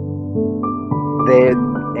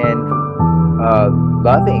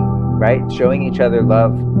loving, right? Showing each other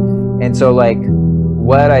love. And so like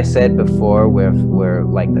what I said before were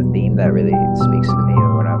like the theme that really speaks to me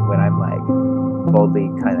when I'm like boldly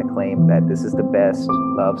kind of claim that this is the best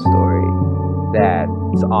love story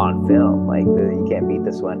that's on film. Like you can't beat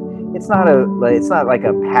this one. It's not like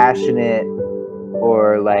a passionate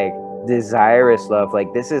or like desirous love.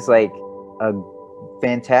 Like this is like a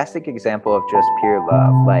fantastic example of just pure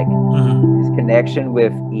love. Like this connection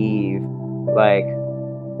with Eve, like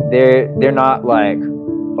they're not like,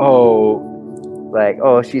 oh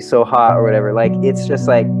she's so hot or whatever. Like it's just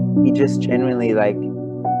like he just genuinely, like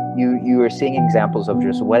you are seeing examples of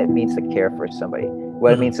just what it means to care for somebody,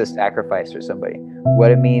 what it means to sacrifice for somebody,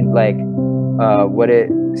 what it means, like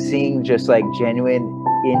seeing just like genuine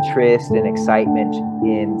interest and excitement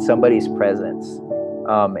in somebody's presence,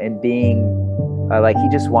 and being like he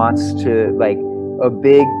just wants to, like a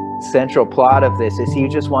big central plot of this is he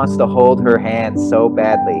just wants to hold her hand so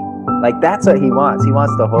badly. Like that's what he wants. He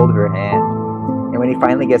wants to hold her hand. And when he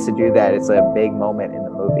finally gets to do that, it's a big moment in the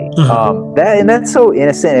movie. That's so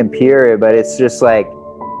innocent and pure, but it's just like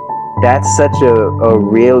that's such a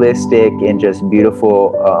realistic and just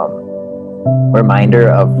beautiful reminder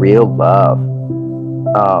of real love.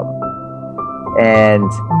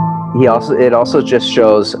 And it also just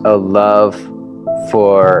shows a love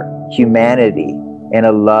for humanity and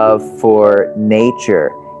a love for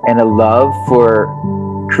nature and a love for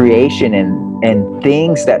creation and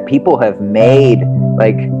things that people have made.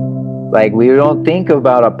 Like we don't think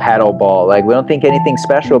about a paddle ball, like we don't think anything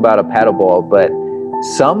special about a paddle ball, but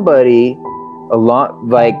somebody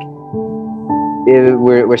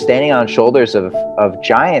we're standing on shoulders of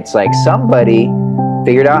giants. Like somebody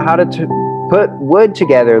figured out how to put wood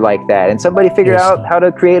together like that, and somebody figured out how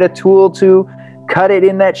to create a tool to cut it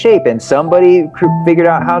in that shape, and somebody figured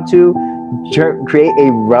out how to create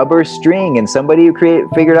a rubber string, and somebody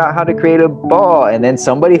figured out how to create a ball, and then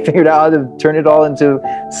somebody figured out how to turn it all into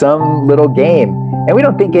some little game. And we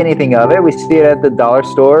don't think anything of it. We see it at the dollar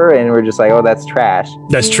store and we're just like, oh, that's trash.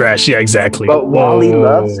 That's trash. Yeah, exactly. But Wally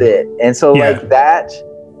loves it. And so like that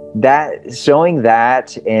showing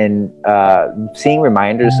that and seeing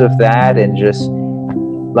reminders of that, and just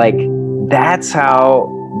like that's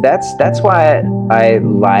why I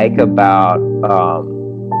like about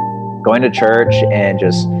going to church and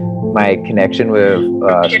just my connection with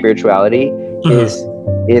spirituality is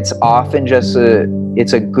it's often just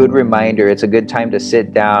it's a good reminder. It's a good time to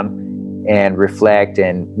sit down and reflect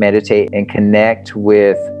and meditate and connect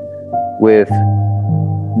with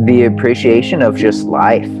the appreciation of just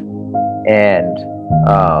life and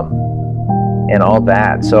all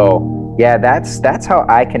that. So yeah, that's how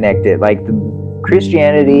I connect it. Like the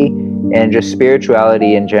Christianity and just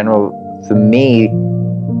spirituality in general, for me,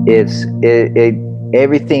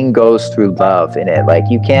 everything goes through love in it. Like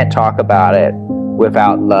you can't talk about it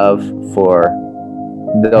without love for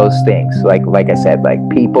those things. Like I said, like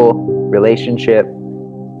people, relationship,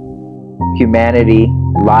 humanity,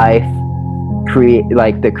 life,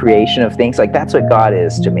 like the creation of things. Like that's what God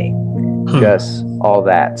is to me. Just all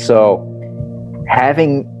that. So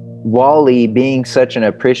having Wally being such an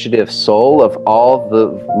appreciative soul of all the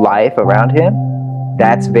life around him,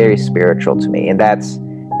 that's very spiritual to me. And that's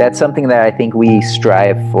something that I think we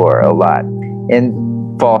strive for a lot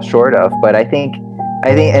and fall short of. But I think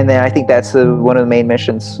I think that's one of the main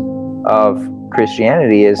missions of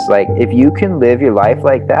Christianity is like, if you can live your life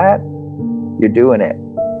like that, you're doing it,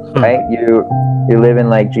 right? You're living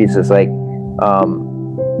like Jesus, like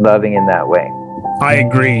loving in that way. I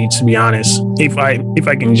agree, to be honest. If I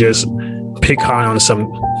can just pick on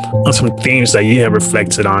some themes that you have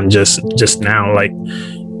reflected on just now, like,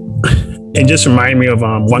 it just reminded me of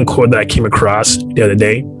one quote that I came across the other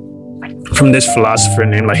day from this philosopher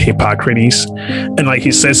named like Hippocrates, and like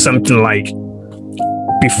he says something like,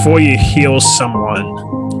 before you heal someone,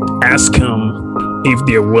 ask them if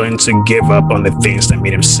they're willing to give up on the things that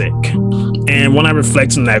made them sick. And when I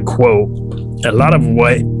reflect on that quote, a lot of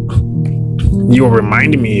what you were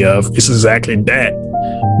reminding me of is exactly that,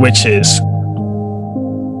 which is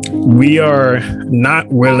we are not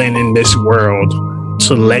willing in this world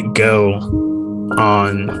to let go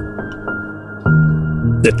on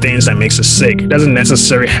the things that makes us sick. It doesn't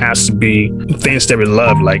necessarily have to be things that we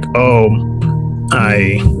love, like, oh,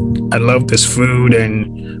 I love this food,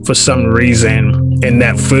 and for some reason in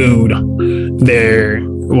that food there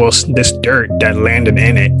was this dirt that landed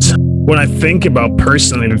in it. When I think about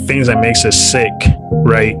personally the things that makes us sick,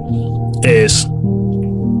 right, is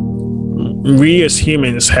we as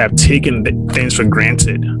humans have taken things for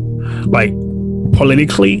granted. Like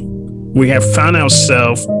politically, we have found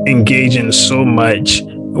ourselves engaging so much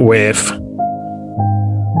with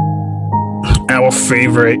our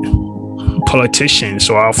favorite politicians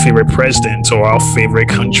or our favorite presidents or our favorite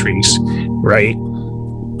countries, right?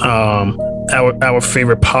 Our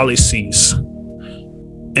favorite policies.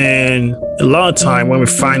 And a lot of time when we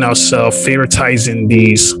find ourselves favoritizing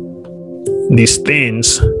these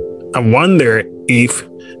things, I wonder if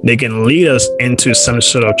they can lead us into some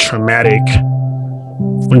sort of traumatic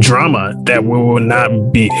drama that we will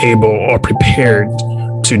not be able or prepared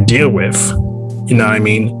to deal with. You know what I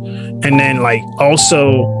mean? And then like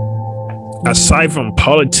also, aside from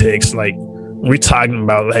politics, like we're talking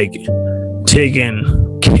about like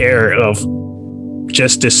taking care of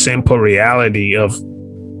just the simple reality of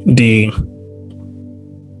the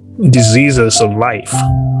diseases of life.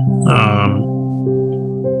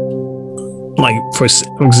 Like for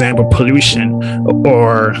example, pollution,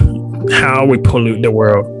 or how we pollute the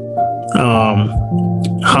world,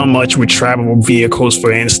 how much we travel with vehicles,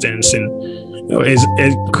 for instance, and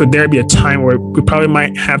could there be a time where we probably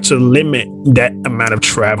might have to limit that amount of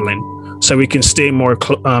traveling so we can stay more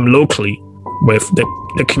locally with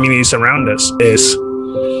the communities around us? Is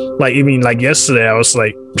like, even like yesterday, I was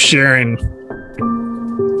like sharing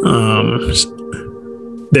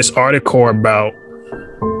this article about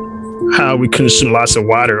how we consume lots of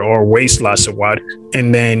water or waste lots of water.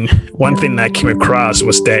 And then one thing that I came across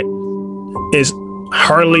was that it's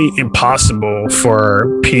hardly impossible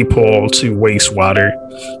for people to waste water.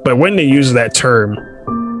 But when they use that term,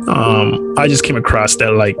 I just came across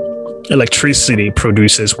that like electricity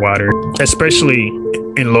produces water, especially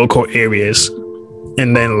in local areas.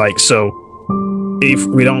 And then like, so if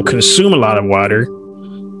we don't consume a lot of water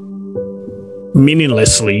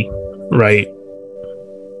meaninglessly, right,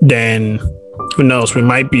 then who knows, we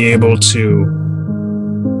might be able to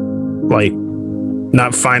like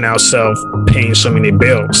not find ourselves paying so many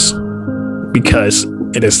bills because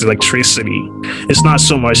it is electricity. It's not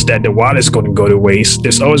so much that the water is going to go to waste.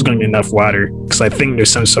 There's always going to be enough water, because I think there's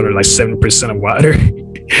some sort of like 7% of water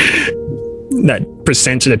that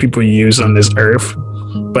percentage that people use on this earth.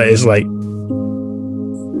 But it's like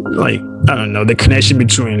I don't know, the connection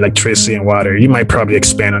between electricity and water. You might probably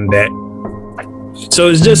expand on that. So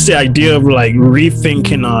it's just the idea of like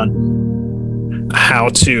rethinking on how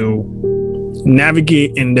to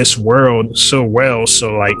navigate in this world so well.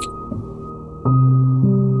 So like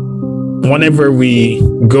whenever we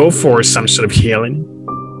go for some sort of healing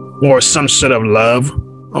or some sort of love,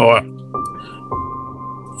 or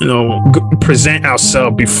you know, present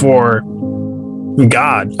ourselves before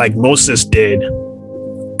God like Moses did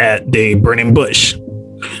at the burning bush,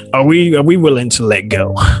 are we willing to let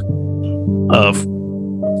go of,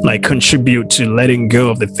 like, contribute to letting go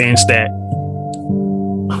of the things that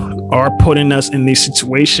are putting us in these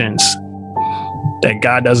situations that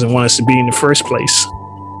God doesn't want us to be in the first place?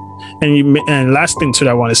 And last thing too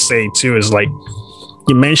that I want to say too is, like,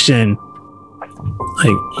 you mentioned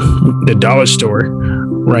like the dollar store,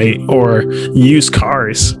 right? Or used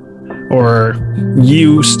cars, or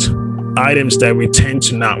used items that we tend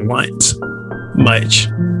to not want much.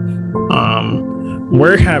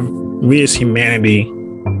 Where have we as humanity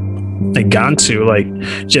like gone to? Like,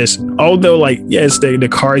 just, although like, yes, the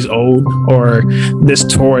car is old, or this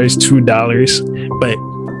toy is $2, but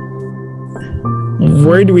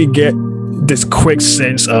where do we get this quick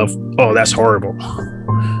sense of oh, that's horrible.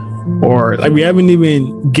 Or like we haven't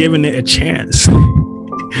even given it a chance.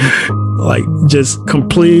 Like just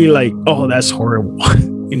completely like, oh, that's horrible.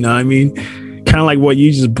 You know what I mean? Kind of like what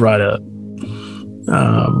you just brought up.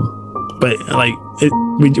 But like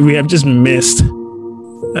we have just missed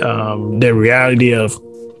the reality of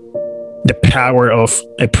the power of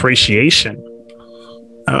appreciation.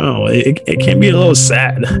 I don't know. It can be a little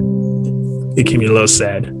sad. It can be a little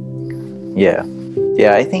sad. Yeah.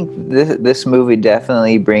 I think this movie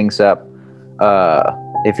definitely brings up,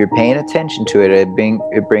 if you're paying attention to it,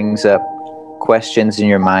 it brings up questions in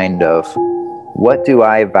your mind of, what do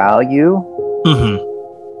I value? Mm-hmm.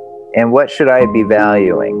 And what should I be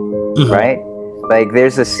valuing? Mm-hmm. Right? Like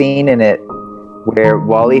there's a scene in it where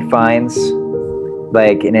Wally finds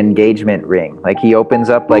like an engagement ring. Like he opens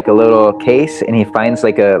up like a little case and he finds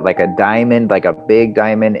like a diamond, like a big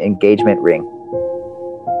diamond engagement ring.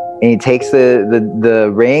 And he takes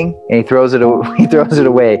the ring and he throws it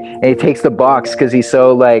away. And he takes the box because he's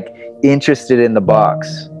so like interested in the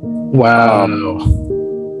box. Wow.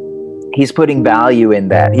 He's putting value in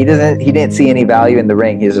that. He didn't see any value in the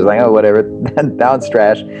ring. He's just like, oh, whatever, that one's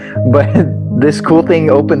trash. But this cool thing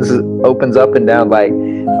opens up and down, like,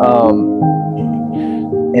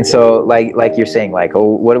 and so like you're saying, like, oh,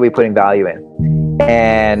 what are we putting value in?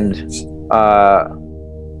 And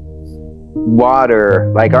water,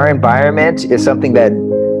 like our environment is something that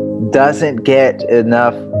doesn't get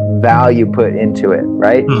enough value put into it,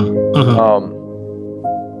 right? Mm-hmm.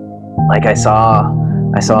 Like I saw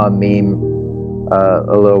a meme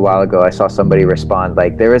a little while ago. I saw somebody respond,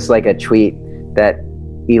 like there was like a tweet that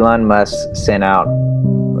Elon Musk sent out,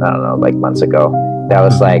 I don't know, like months ago, that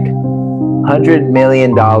was like $100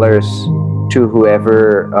 million to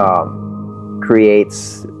whoever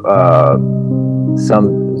creates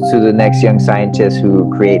to the next young scientist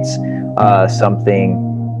who creates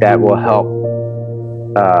something that will help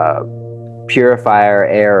purify our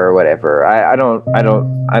air or whatever.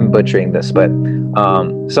 I'm butchering this, but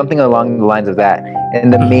something along the lines of that.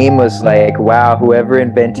 And the meme was like, wow, whoever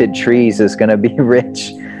invented trees is gonna be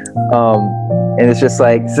rich. And it's just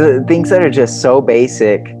like things that are just so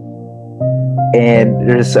basic and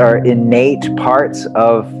just are innate parts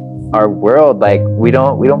of our world. Like we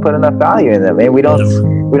don't put enough value in them, and we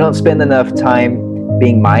don't spend enough time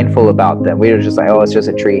being mindful about them. We're just like, oh, it's just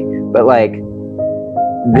a tree. But like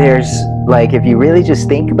there's like, if you really just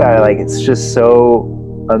think about it, like it's just so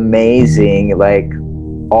amazing, like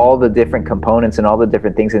all the different components and all the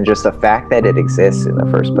different things, and just the fact that it exists in the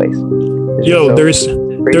first place.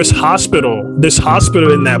 There's hospital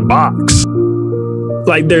in that box.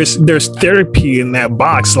 Like there's therapy in that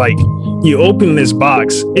box. Like you open this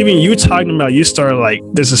box, even you talking about, you start like,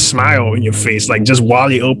 there's a smile in your face, like just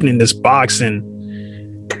while you're opening this box, and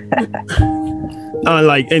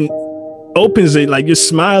and opens it, like you're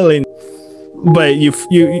smiling, but you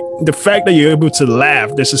the fact that you're able to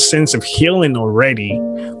laugh, there's a sense of healing already.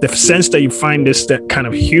 The sense that you find that kind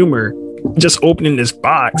of humor just opening this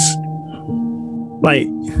box, like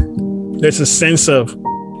there's a sense of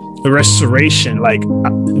restoration, like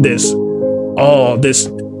this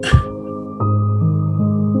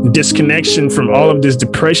disconnection from all of this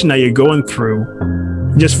depression that you're going through.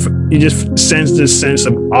 You just sense this sense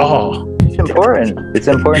of awe. It's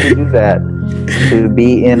important to do that, to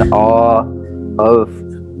be in awe of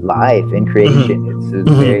life and creation. Mm-hmm.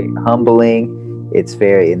 It's very humbling, it's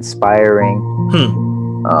very inspiring.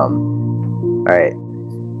 All right,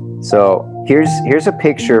 so here's a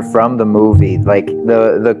picture from the movie. Like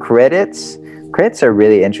the credits are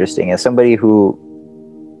really interesting. As somebody who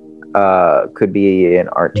could be an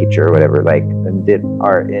art teacher or whatever, like did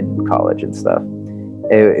art in college and stuff,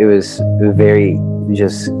 it was very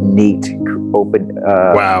just neat open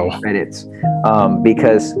credits,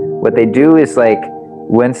 because what they do is like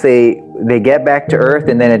once they get back to Earth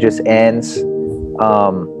and then it just ends,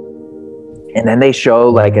 and then they show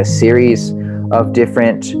like a series of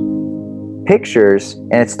different pictures,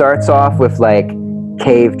 and it starts off with like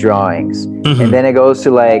cave drawings, and then it goes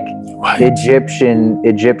to like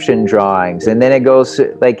Egyptian drawings, and then it goes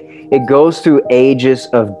to like, it goes through ages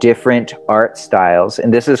of different art styles.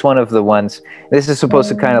 And this is one of the ones, this is supposed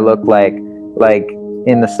to kind of look like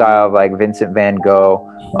in the style of like Vincent van Gogh,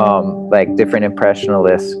 like different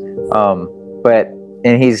impressionists,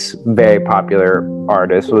 and he's very popular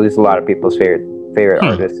artist. Well, he's a lot of people's favorite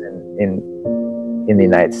artist in the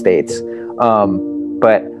United States.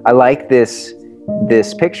 But I like this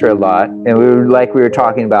picture a lot, and we were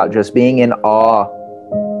talking about just being in awe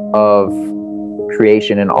of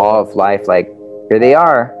creation and awe of life. Like here they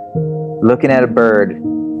are looking at a bird,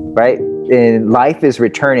 right? life is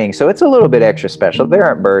returning. So it's a little bit extra special. There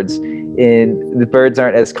aren't birds the birds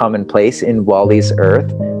aren't as commonplace in Wally's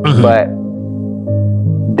Earth, but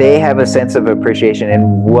they have a sense of appreciation.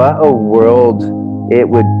 And what a world it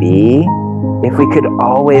would be if we could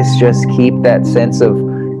always just keep that sense of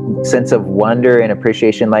wonder and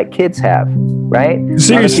appreciation like kids have, right?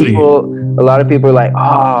 Seriously. A lot of people are like, oh,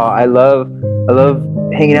 I love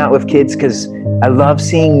hanging out with kids because I love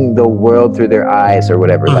seeing the world through their eyes or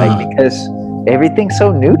whatever, like, because everything's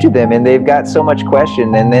so new to them and they've got so much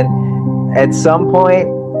question. And then at some point,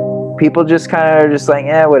 people just kind of are just like,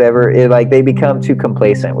 whatever. Like they become too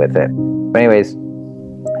complacent with it. But anyways,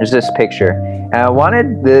 there's this picture. And I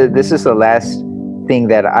wanted this is the last thing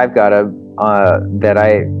that I've got that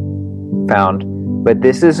I found, but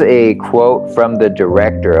this is a quote from the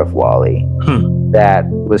director of Wall-E that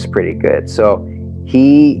was pretty good. So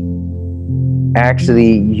he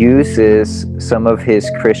actually uses some of his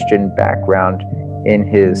Christian background in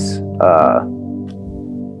his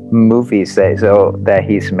movies that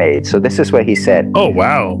he's made. So this is what he said. Oh,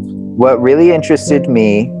 wow. What really interested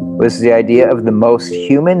me was the idea of the most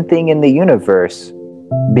human thing in the universe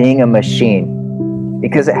being a machine,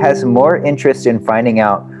 because it has more interest in finding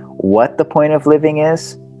out what the point of living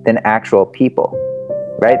is than actual people,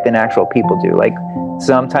 right? Than actual people do. Like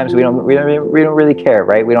sometimes we don't really care,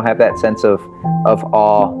 right? We don't have that sense of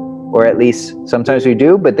awe, or at least sometimes we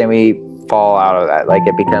do, but then we fall out of that. Like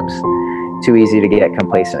it becomes too easy to get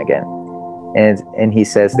complacent again. And he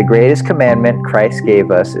says, the greatest commandment Christ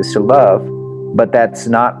gave us is to love, but that's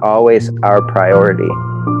not always our priority.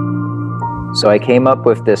 So I came up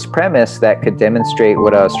with this premise that could demonstrate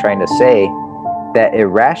what I was trying to say, that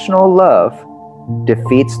irrational love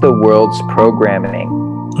defeats the world's programming.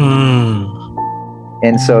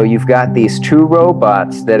 And so you've got these two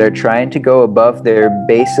robots that are trying to go above their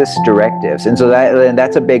basest directives. And so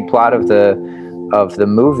that's a big plot of the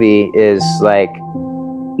movie, is like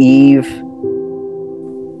Eve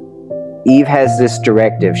has this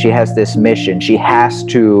directive. She has this mission. She has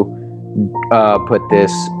to put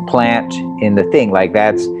this plant in the thing. Like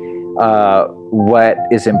that's what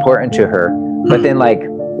is important to her. But then like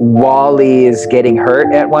Wall-E is getting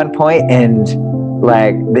hurt at one point, and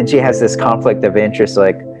like then she has this conflict of interest.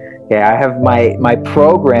 Like, I have my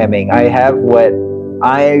programming. I have what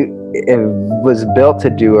I was built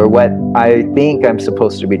to do, or what I think I'm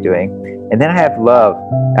supposed to be doing. And then I have love.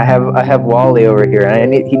 I have Wall-E over here,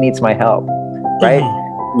 and he needs my help, right?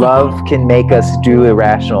 Love can make us do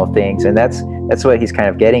irrational things, and that's what he's kind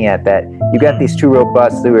of getting at. That you got these two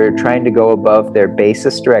robots that were trying to go above their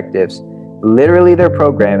basest directives, literally their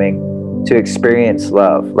programming, to experience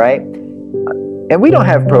love, right? And we don't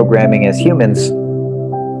have programming as humans,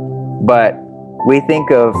 but we think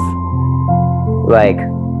of like,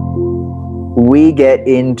 we get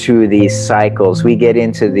into these cycles, we get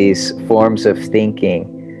into these forms of thinking,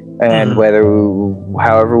 and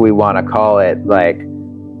however we want to call it, like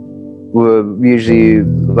we'll usually,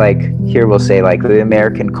 like here we'll say like the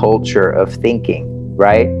American culture of thinking,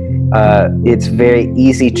 right? It's very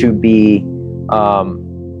easy to be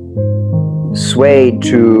swayed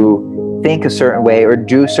to think a certain way or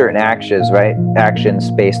do certain actions, right?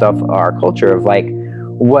 Actions based off our culture of like,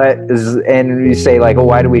 what is, and you say like, oh,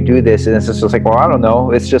 why do we do this? And it's just like, well, I don't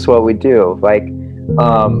know. It's just what we do. Like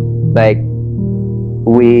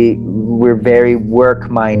we're very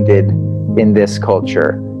work-minded in this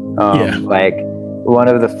culture. Like one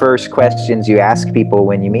of the first questions you ask people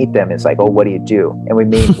when you meet them is like, oh, what do you do? And we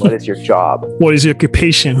mean, what is your job? What is your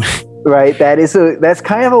occupation? Right. That's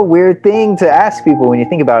kind of a weird thing to ask people when you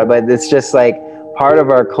think about it, but it's just like part of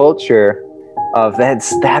our culture of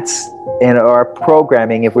that's in our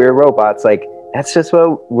programming. If we were robots, like that's just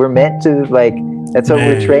what we're meant to, like that's what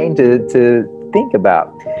we're trained to think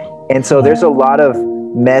about. And so there's a lot of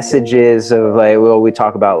messages of like, well, we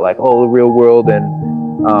talk about like, oh, the real world,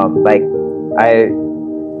 and like I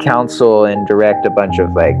counsel and direct a bunch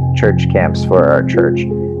of like church camps for our church,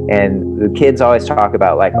 and the kids always talk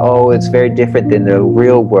about like, oh, it's very different than the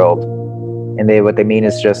real world, and what they mean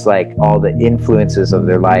is just like all the influences of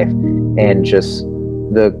their life and just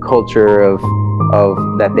the culture of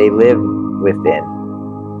that they live within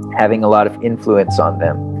having a lot of influence on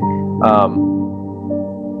them.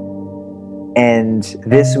 And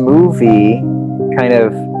this movie kind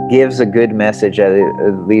of gives a good message,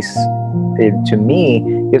 at least to me,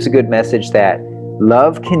 gives a good message that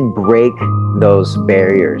love can break those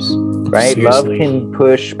barriers, right? Seriously. Love can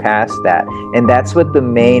push past that. And that's what the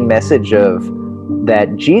main message of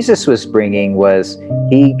that Jesus was bringing was.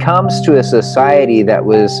 He comes to a society that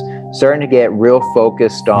was starting to get real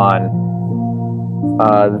focused on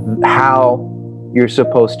how you're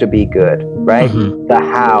supposed to be good, right? The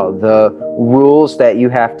how, the rules that you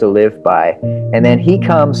have to live by. And then he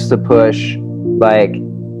comes to push, like,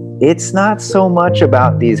 it's not so much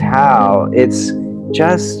about these how, it's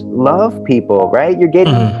just love people, right? You're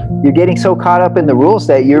getting so caught up in the rules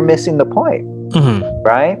that you're missing the point,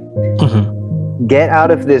 right? Get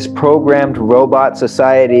out of this programmed robot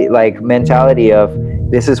society, like mentality of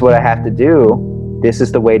this is what I have to do, this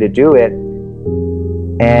is the way to do it,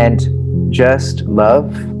 and just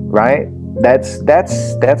love, right? That's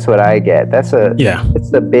what I get. It's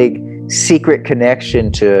the big secret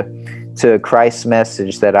connection to Christ's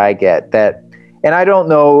message that I get. That, and I don't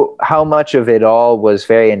know how much of it all was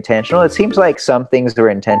very intentional. It seems like some things were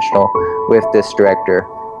intentional with this director,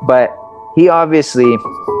 but he obviously,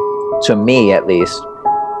 to me at least,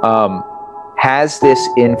 has this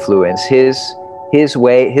influence, his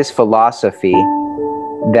way, his philosophy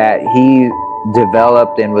that he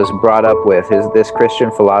developed and was brought up with, this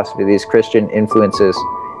Christian philosophy, these Christian influences,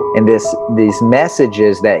 and these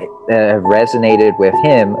messages that have resonated with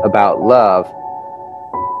him about love.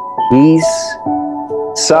 He's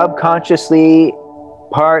subconsciously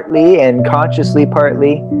partly and consciously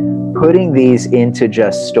partly putting these into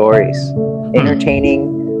just stories,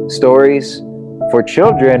 entertaining stories for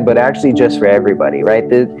children, but actually just for everybody, right?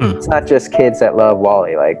 It's not just kids that love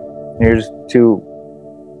WALL-E. Like, here's two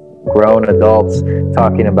grown adults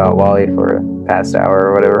talking about WALL-E for a past hour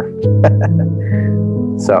or whatever.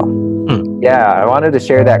 So yeah, I wanted to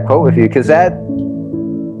share that quote with you, because that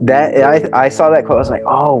I saw that quote, I was like,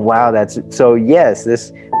 oh wow, that's so, yes,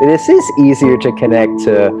 this is easier to connect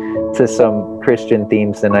to some Christian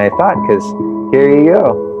themes than I thought, because here you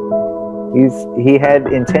go, he had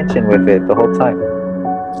intention with it the whole time.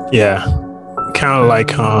 Yeah, kind of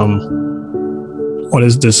like what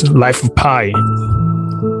is this, Life of Pi?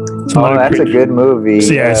 That's a good movie.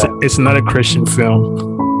 So yeah, it's not a Christian film.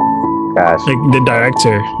 Gosh, like the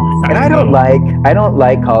director. And I don't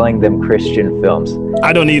like calling them Christian films.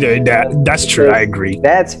 I don't either. That's true. I agree.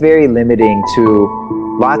 That's very limiting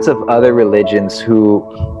to lots of other religions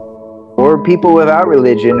or people without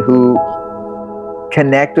religion who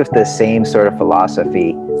connect with the same sort of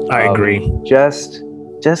philosophy. I agree. Just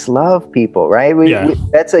love people, right?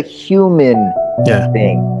 That's a human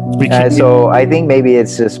thing. So I think maybe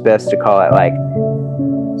it's just best to call it like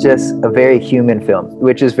just a very human film,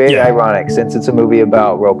 which is very ironic since it's a movie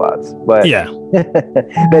about robots, but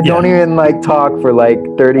that don't even like talk for like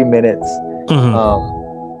 30 minutes.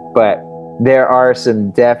 But there are some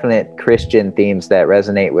definite Christian themes that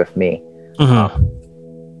resonate with me.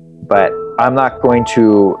 But I'm not going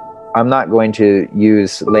to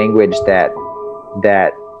use language that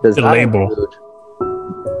does not include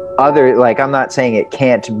other, like, I'm not saying it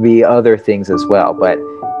can't be other things as well, but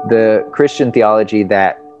the Christian theology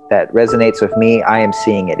that resonates with me, I am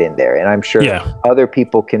seeing it in there, and I'm sure other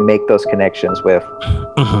people can make those connections with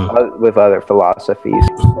other philosophies.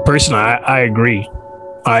 Personally, I agree.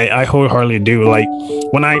 I wholeheartedly do. Like,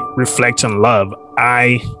 when I reflect on love,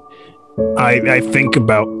 I think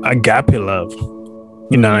about agape love.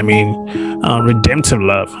 You know what I mean? Redemptive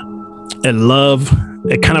love,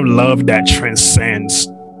 a kind of love that transcends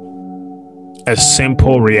a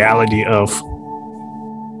simple reality of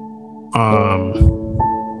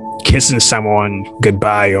kissing someone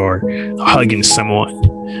goodbye or hugging someone.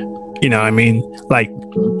 You know what I mean? Like,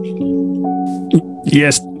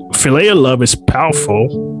 yes, filial love is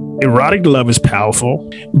powerful, erotic love is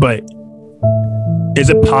powerful, but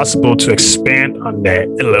is it possible to expand on that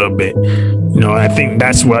a little bit? You know, I think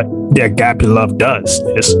that's what the agape love does,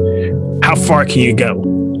 is how far can you go?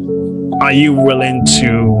 Are you willing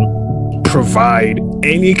to provide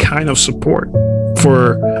any kind of support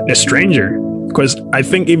for a stranger? Because I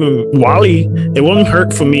think even WALL-E, it won't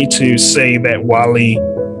hurt for me to say that WALL-E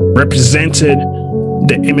represented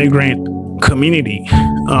the immigrant community,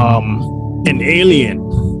 an alien,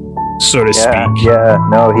 so to speak. Yeah,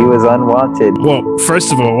 no, he was unwanted. Well,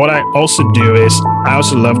 first of all, what I also do is I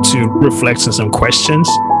also love to reflect on some questions.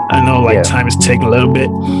 I know time is taking a little bit,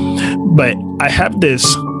 but I have this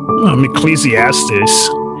Ecclesiastes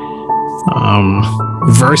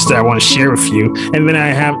verse that I want to share with you, and then I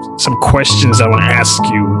have some questions I want to ask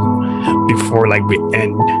you before we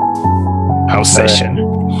end our session.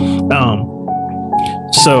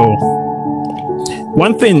 So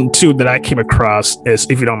one thing too that I came across is,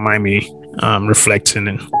 if you don't mind me reflecting,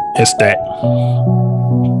 is that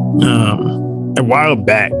a while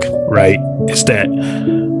back, right, is that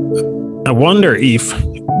I wonder if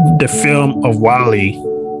the film of WALL-E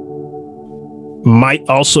might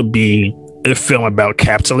also be a film about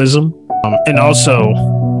capitalism, and also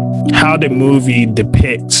how the movie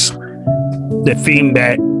depicts the theme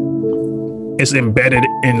that is embedded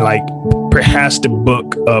in like perhaps the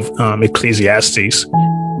book of Ecclesiastes,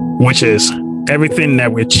 which is everything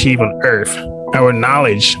that we achieve on earth, our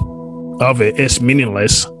knowledge of it is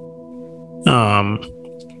meaningless.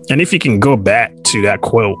 And if you can go back to that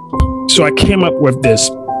quote, so I came up with this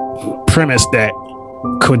premise that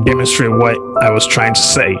could demonstrate what I was trying to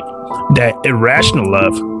say, that irrational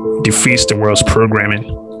love defeats the world's programming,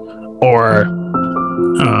 or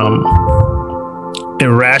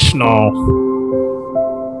irrational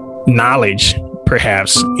knowledge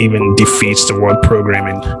perhaps even defeats the world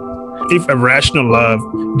programming. If irrational love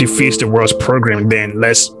defeats the world's programming, then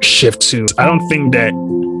let's shift to, I don't think that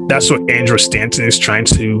that's what Andrew Stanton is trying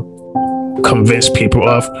to convince people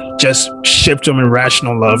of. Just shift from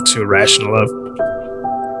irrational love to rational love.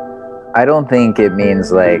 I don't think it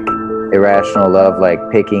means like irrational love, like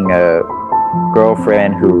picking a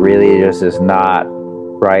girlfriend who really just is not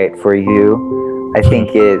right for you. I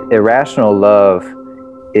think irrational love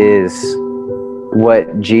is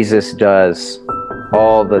what Jesus does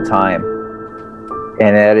all the time.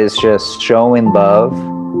 And that is just showing love,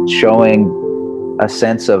 showing a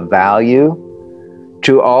sense of value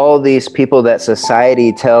to all these people that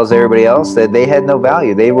society tells everybody else that they had no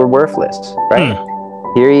value. They were worthless, right?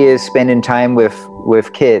 Here he is spending time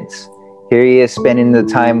with kids. Here he is spending the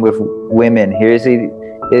time with women. Here he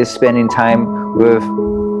is spending time with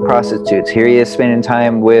prostitutes. Here he is spending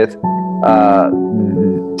time with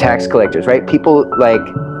tax collectors, right? People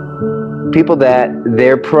that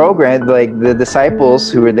they're programmed, like the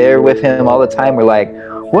disciples who were there with him all the time were like,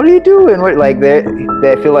 what are you doing? What, like they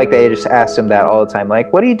feel like they just asked him that all the time.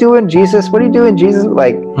 Like, what are you doing, Jesus? What are you doing, Jesus?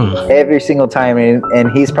 Like every single time. And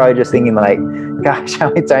he's probably just thinking like, gosh, how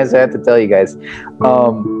many times do I have to tell you guys?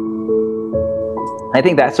 I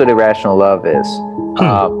think that's what irrational love is.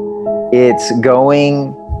 It's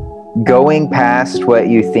going past what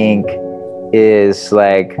you think is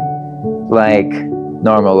like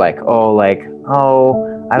normal, like, oh,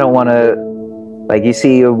 I don't want to, like, you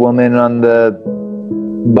see a woman on the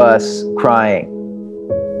bus crying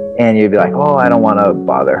and you'd be like, oh, I don't want to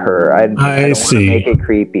bother her. I don't want to make it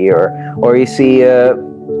creepy. Or you see a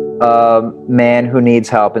man who needs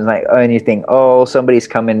help and like, and you think, oh, somebody's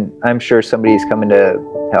coming. I'm sure somebody's coming to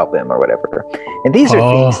help him or whatever. And these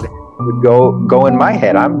are things that would go in my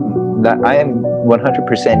head. I am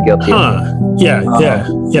 100% guilty.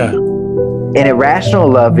 Yeah. And irrational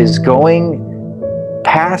love is going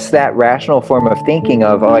past that rational form of thinking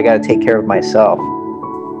of, oh, I got to take care of myself,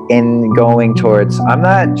 and going towards, I'm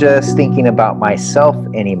not just thinking about myself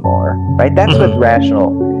anymore, right? That's what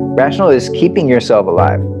rational is, keeping yourself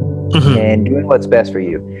alive and doing what's best for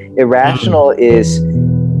you. Irrational is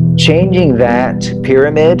changing that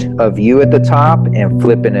pyramid of you at the top and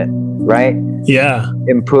flipping it, right? Yeah.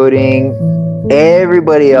 And putting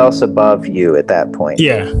everybody else above you at that point.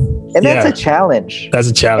 Yeah. And that's a challenge. That's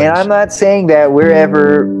a challenge. And I'm not saying that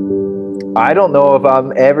I don't know if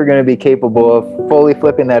I'm ever going to be capable of fully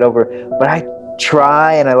flipping that over, but I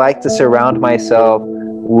try, and I like to surround myself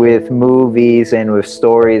with movies and with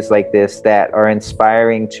stories like this that are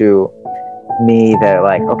inspiring to me, that are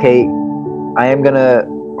like, okay, I'm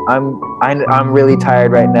really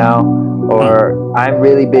tired right now, or I'm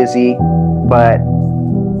really busy, but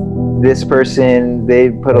this person,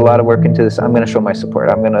 they put a lot of work into this. I'm going to show my support.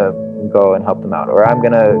 I'm going to go and help them out, or I'm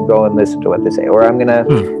going to go and listen to what they say, or I'm going to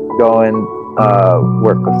go and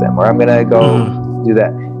work with them, or I'm going to go do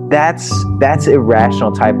that. That's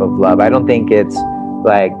irrational type of love. I don't think it's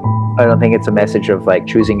a message of like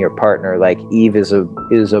choosing your partner. Like Eve is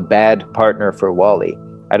a bad partner for Wally.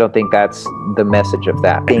 I don't think that's the message of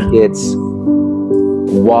that. I think it's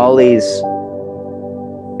Wally's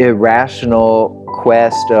irrational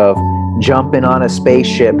quest of jumping on a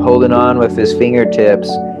spaceship, holding on with his fingertips,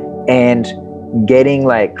 and getting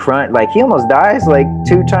like like he almost dies like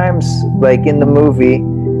 2 times, like in the movie,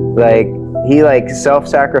 like he like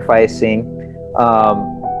self-sacrificing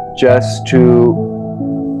just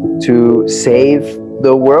to save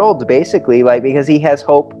the world, basically, like because he has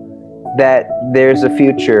hope that there's a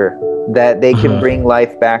future, that they can bring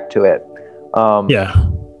life back to it.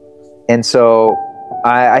 And so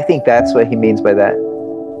I think that's what he means by that.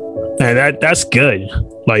 And that's good.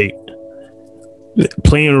 Like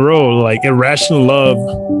playing a role, like irrational love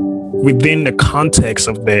within the context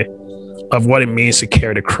of what it means to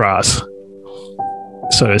carry the cross,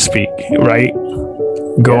 so to speak, right?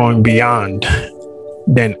 Going beyond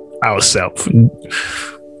than ourselves,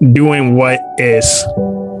 doing what is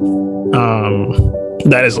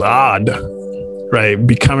that is odd, right?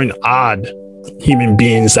 Becoming odd human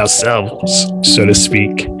beings ourselves, so to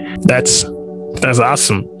speak. That's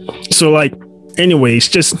awesome. So like anyways,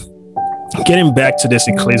 just getting back to this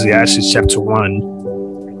Ecclesiastes chapter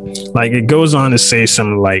 1, like it goes on to say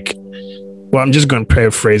something like, well, I'm just going to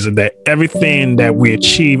paraphrase it, that everything that we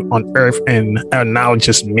achieve on earth and our knowledge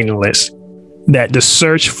is meaningless, that the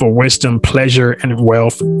search for wisdom, pleasure, and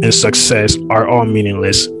wealth and success are all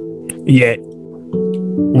meaningless. Yet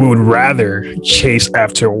we would rather chase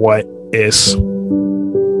after what is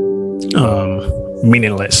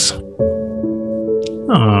meaningless,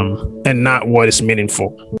 and not what is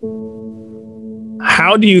meaningful.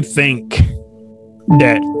 How do you think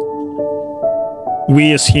that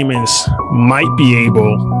we as humans might be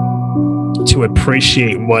able to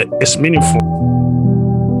appreciate what is meaningful?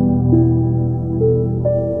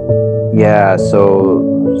 Yeah, so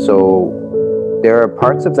there are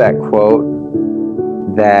parts of that quote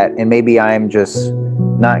that, and maybe I'm just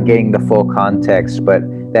not getting the full context, but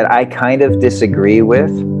that I kind of disagree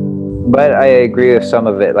with, but I agree with some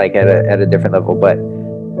of it, like at a different level. But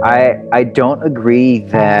I don't agree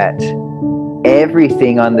that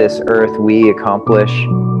everything on this earth we accomplish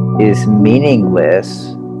is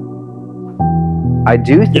meaningless. I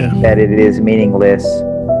do think that it is meaningless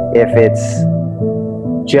if it's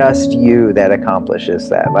just you that accomplishes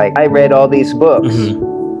that. Like, I read all these books.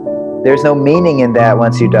 There's no meaning in that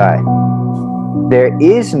once you die. There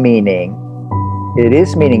is meaning. It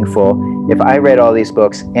is meaningful if I read all these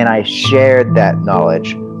books and I shared that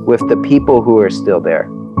knowledge with the people who are still there,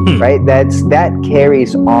 right? That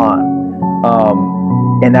carries on.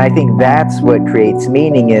 And I think that's what creates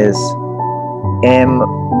meaning is, and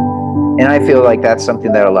I feel like that's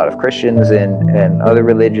something that a lot of Christians and other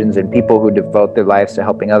religions and people who devote their lives to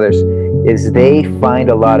helping others, is they find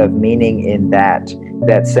a lot of meaning in that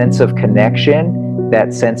sense of connection,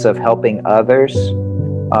 that sense of helping others.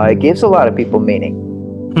 It gives a lot of people meaning.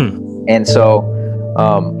 And so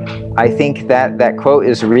I think that quote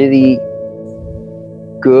is really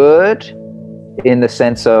good in the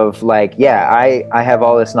sense of like, yeah, I have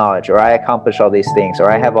all this knowledge, or I accomplish all these things, or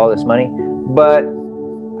I have all this money, but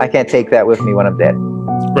I can't take that with me when I'm dead.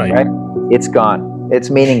 Right? It's gone. It's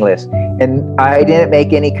meaningless. And I didn't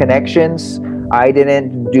make any connections. I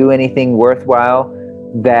didn't do anything worthwhile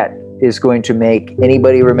that is going to make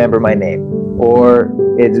anybody remember my name, or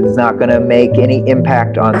it's not going to make any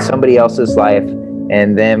impact on somebody else's life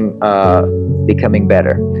and them becoming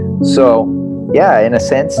better. So yeah, in a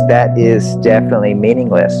sense, that is definitely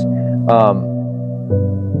meaningless.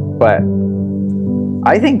 But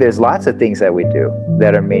I think there's lots of things that we do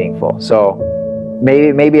that are meaningful. So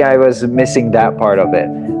maybe I was missing that part of it.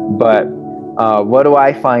 But what do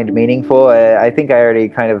I find meaningful? I think I already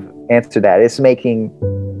kind of answered that. It's making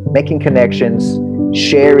connections,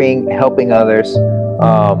 sharing, helping others.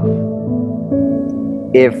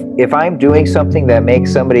 If I'm doing something that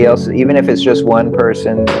makes somebody else, even if it's just one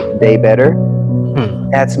person, day better,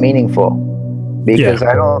 that's meaningful, because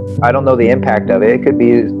I don't know the impact of it. It could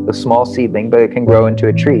be a small seedling, but it can grow into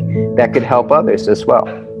a tree that could help others as well.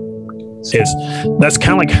 Yes, that's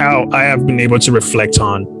kind of like how I have been able to reflect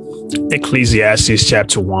on Ecclesiastes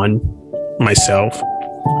chapter 1 myself,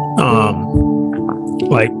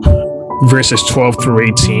 like verses 12 through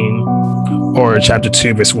 18, or chapter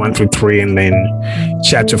 2 verse 1 through 3, and then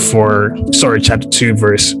chapter 2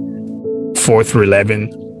 verse 4 through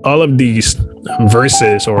 11. All of these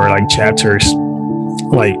verses or like chapters,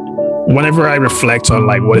 like whenever I reflect on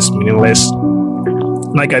like what is meaningless,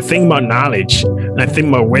 like I think about knowledge, and I think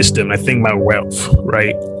about wisdom, I think about wealth,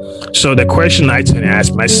 right? So the question I tend to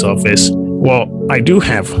ask myself is, well, I do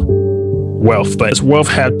have wealth, but does wealth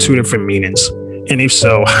have two different meanings? And if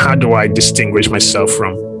so, how do I distinguish myself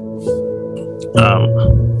from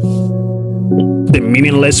the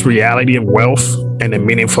meaningless reality of wealth and the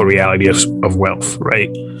meaningful reality of wealth, right?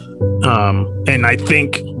 And I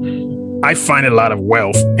think I find a lot of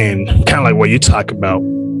wealth in kind of like what you talk about,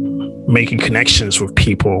 making connections with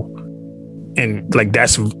people, and like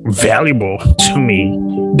that's valuable to me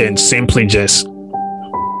than simply just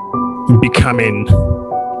becoming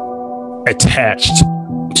attached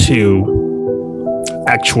to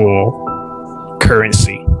actual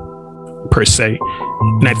currency per se.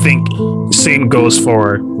 And I think same goes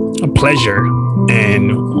for pleasure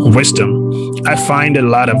and wisdom. I find a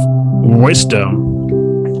lot of wisdom,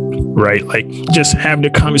 right? Like just have the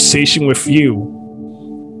conversation with you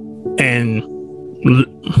and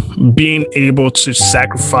being able to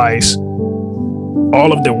sacrifice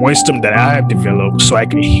all of the wisdom that I have developed so I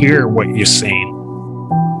can hear what you're saying,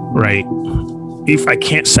 right? If I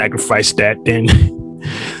can't sacrifice that, then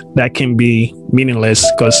that can be meaningless,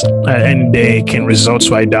 because at the end of the day it can result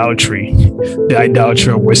to idolatry, the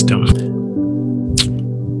idolatry of wisdom.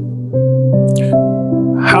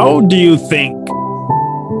 How do you think,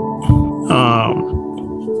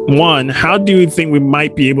 one, how do you think we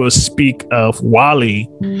might be able to speak of WALL-E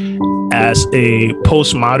as a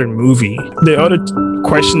postmodern movie? The other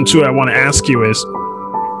question too I want to ask you is,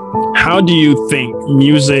 how do you think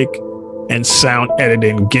music and sound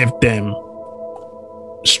editing give them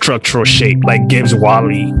structural shape, like gives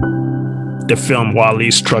WALL-E, the film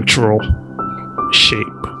WALL-E, structural shape?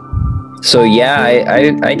 So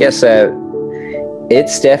yeah, I guess that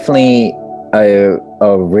it's definitely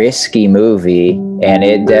a risky movie, and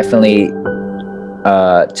it definitely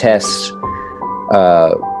tests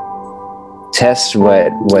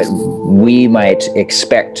what we might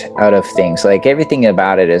expect out of things. Like everything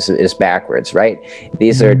about it is backwards, right?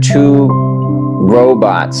 These are two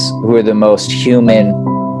robots who are the most human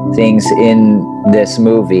things in this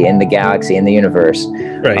movie, in the galaxy, in the universe.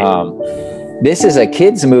 Right. This is a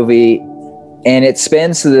kids movie, and it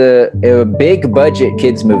spends a big budget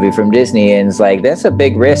kids movie from Disney, and it's like, that's a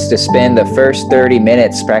big risk to spend the first 30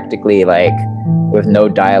 minutes practically like with no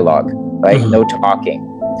dialogue, like no talking.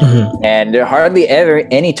 And there hardly ever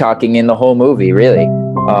any talking in the whole movie, really.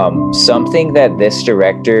 Something that this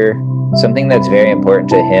director, something that's very important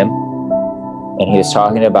to him, and he was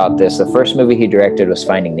talking about this, the first movie he directed was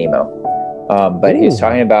Finding Nemo. But he was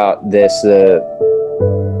talking about this,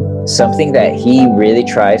 something that he really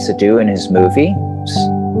tries to do in his movie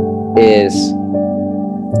is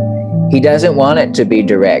he doesn't want it to be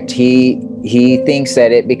direct. He thinks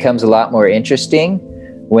that it becomes a lot more interesting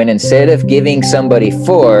when instead of giving somebody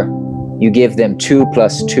 4, you give them 2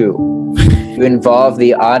 + 2. You involve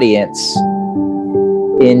the audience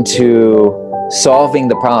into solving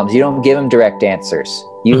the problems. You don't give them direct answers.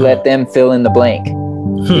 You let them fill in the blank,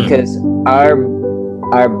 because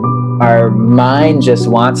our mind just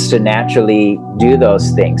wants to naturally do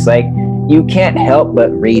those things. Like, you can't help but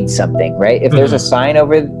read something, right? If there's a sign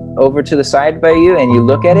over to the side by you and you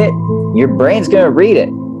look at it, your brain's gonna read it.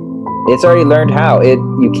 It's already learned how.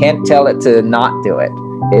 You can't tell it to not do it.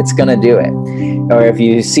 It's gonna do it. Or if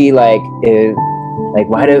you see like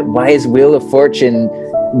why is Wheel of Fortune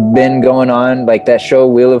been going on, like that show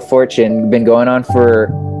Wheel of Fortune been going on for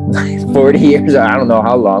 40 years, I don't know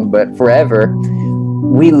how long, but forever.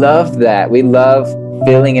 We love that. We love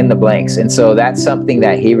filling in the blanks. And so that's something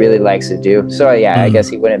that he really likes to do. So yeah, I guess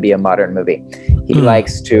he wouldn't be a modern movie. He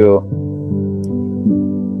likes to,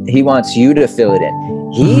 he wants you to fill it in.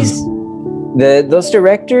 Those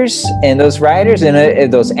directors and those writers and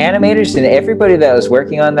those animators and everybody that was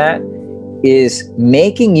working on that is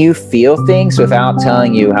making you feel things without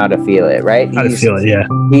telling you how to feel it, right? How to feel it, yeah.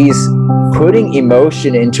 He's putting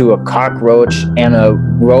emotion into a cockroach and a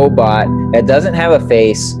robot that doesn't have a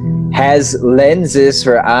face, has lenses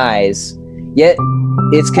for eyes, yet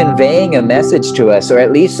it's conveying a message to us, or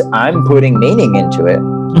at least I'm putting meaning into it,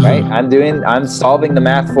 right? I'm solving the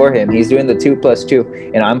math for him. He's doing the 2 +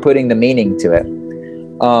 2, and I'm putting the meaning to it.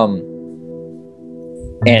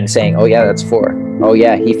 And saying, oh yeah, that's 4. Oh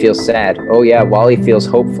yeah, he feels sad. Oh yeah, WALL-E feels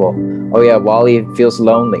hopeful. Oh yeah, WALL-E feels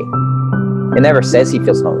lonely. It never says he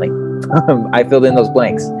feels lonely. I filled in those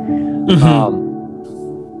blanks.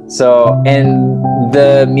 So, and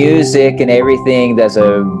the music and everything, there's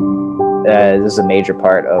a major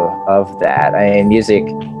part of that. I mean, music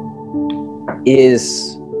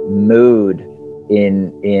is mood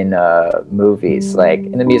in movies. Like,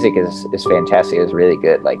 and the music is fantastic. It's really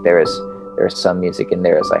good. Like, there's some music in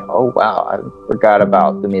there. It's like, oh wow, I forgot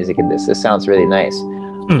about the music in this. This sounds really nice.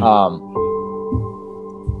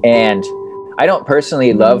 And I don't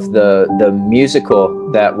personally love the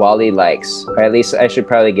musical that WALL-E likes, or at least I should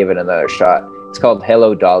probably give it another shot. It's called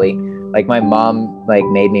Hello Dolly. Like, my mom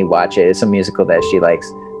made me watch it. It's a musical that she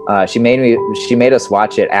likes. She made us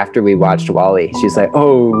watch it after we watched WALL-E. She's like,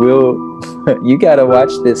 oh, you gotta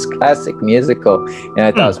watch this classic musical. And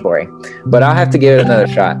I thought it was boring, but I'll have to give it another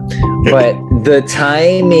shot. But the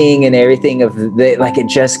timing and everything of it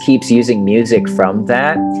just keeps using music from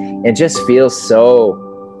that. It just feels so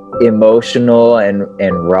emotional and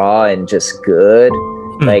raw and just good.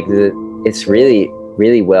 Like, it's really,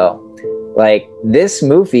 really well. Like, this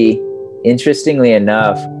movie, interestingly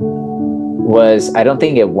enough, I don't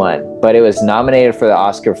think it won, but it was nominated for the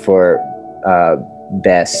Oscar for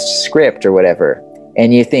best script or whatever.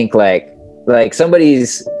 And you think like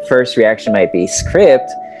somebody's first reaction might be,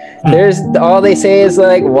 script? There's all they say is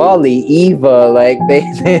like WALL-E, Eva, like they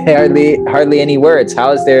hardly any words.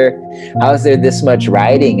 How is there this much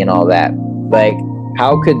writing and all that? Like,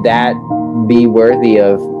 how could that be worthy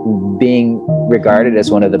of being regarded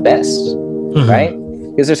as one of the best, right?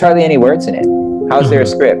 Because there's hardly any words in it. How's there a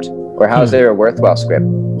script? Or how is there a worthwhile script?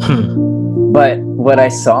 But what I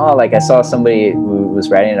saw somebody who was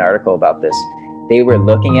writing an article about this. They were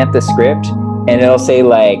looking at the script, and it'll say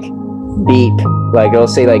like beep, like it'll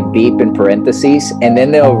say like beep in parentheses, and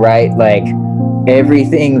then they'll write like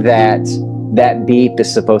everything that beep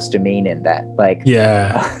is supposed to mean in that. Like,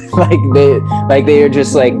 they are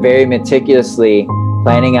just like very meticulously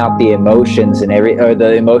planning out the emotions and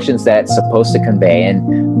the emotions that's supposed to convey.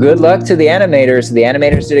 And good luck to the animators. The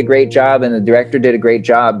animators did a great job, and the director did a great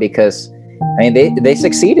job, because I mean they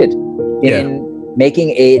succeeded in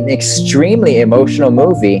making an extremely emotional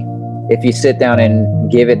movie if you sit down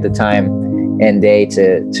and give it the time and day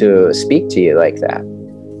to speak to you like that.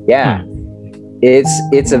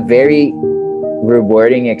 It's a very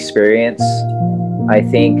rewarding experience, I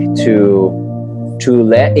think, to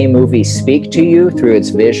let a movie speak to you through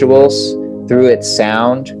its visuals, through its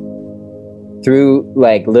sound, through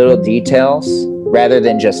like little details, rather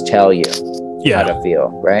than just tell you how to feel,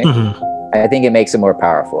 right? I think it makes it more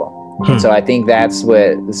powerful. And so I think that's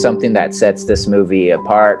something that sets this movie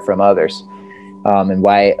apart from others, and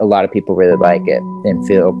why a lot of people really like it and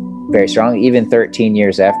feel very strong, even 13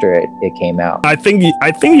 years after it came out. I think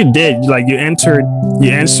you did. Like you answered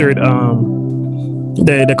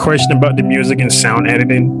the question about the music and sound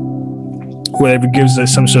editing, whatever gives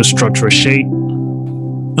us some sort of structure or shape.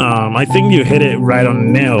 I think you hit it right on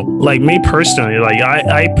the nail. Like me personally, like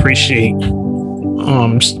I appreciate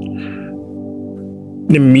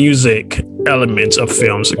the music elements of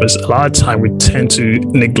films, because a lot of time we tend to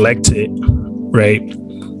neglect it, right?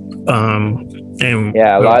 And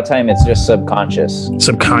a lot of time it's just subconscious.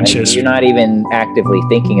 Right? You're not even actively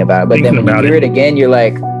thinking about it, but then when you hear it again, you're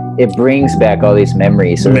like, it brings back all these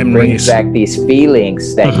memories. So it brings back these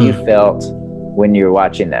feelings that you felt when you're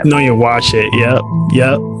watching that. No, you watch it.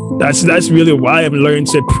 Yep. That's really why I'm learning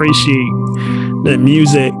to appreciate the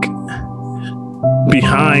music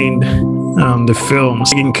behind the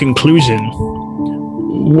films. In conclusion,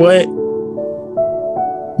 what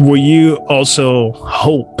will you also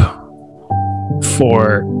hope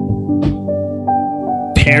for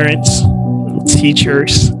parents,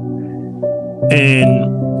 teachers, and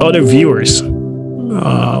other viewers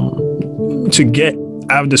to get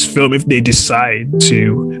out of this film if they decide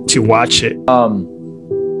to watch it?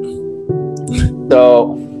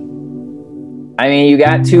 So, I mean, you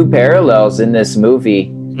got two parallels in this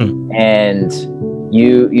movie, and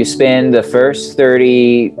you spend the first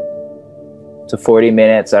 30 to 40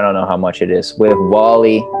 minutes, I don't know how much it is, with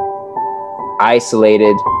Wally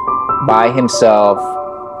isolated by himself.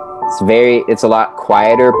 It's a lot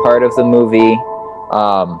quieter part of the movie.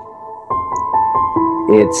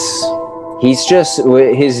 He's just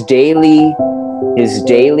his daily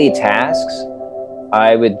tasks,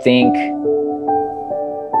 I would think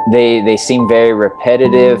they seem very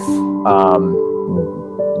repetitive.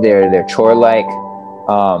 They're chore-like,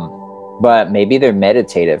 but maybe they're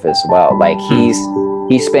meditative as well. Like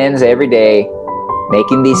he spends every day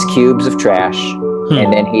making these cubes of trash,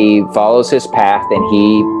 and then he follows his path and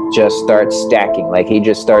he just starts stacking. Like he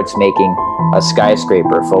just starts making a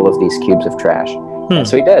skyscraper full of these cubes of trash. And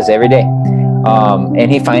so he does every day.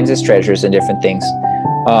 And he finds his treasures and different things.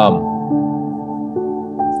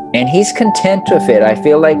 And he's content with it. I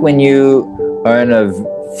feel like when you are in a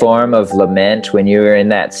form of lament, when you're in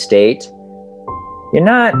that state,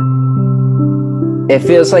 it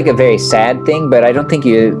feels like a very sad thing, but I don't think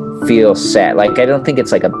you feel sad. Like, I don't think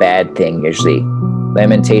it's like a bad thing usually.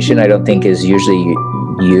 Lamentation, I don't think, is usually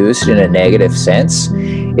used in a negative sense.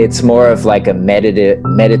 It's more of like a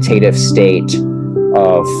meditative state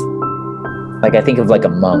of, like, I think of like a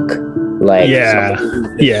monk. Like,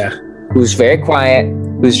 who's very quiet,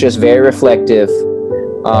 who's just very reflective.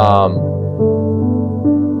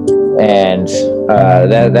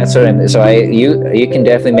 That's what I'm. So you can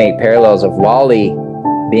definitely make parallels of Wally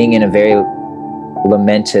being in a very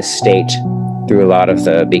lamentous state through a lot of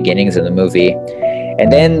the beginnings of the movie,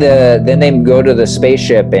 and then they go to the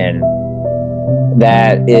spaceship, and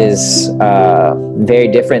that is a very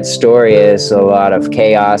different story. It's a lot of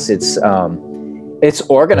chaos. It's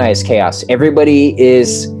organized chaos. Everybody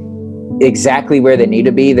is exactly where they need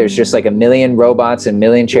to be. There's just like a million robots and a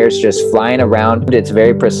million chairs just flying around. It's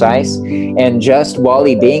very precise, and just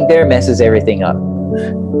Wally being there messes everything up.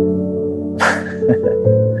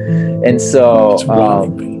 And so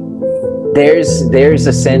there's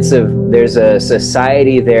a sense of, there's a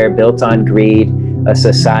society there built on greed, a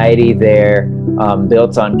society there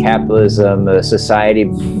built on capitalism, a society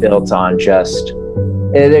built on just,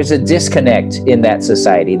 there's a disconnect in that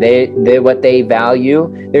society. They what they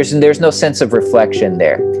value, there's no sense of reflection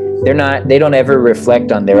there. They don't ever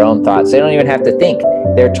reflect on their own thoughts. They don't even have to think.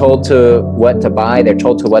 They're told to what to buy, they're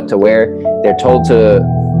told to what to wear, they're told to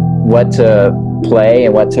what to play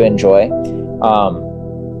and what to enjoy.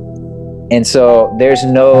 And so there's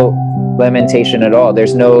no lamentation at all.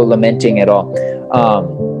 There's no lamenting at all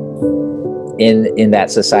in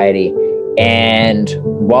that society. And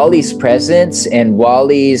Wally's presence and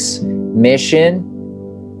Wally's mission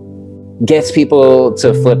gets people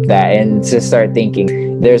to flip that and to start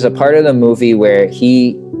thinking. There's a part of the movie where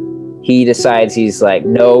he decides, he's like,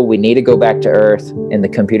 no, we need to go back to Earth. And the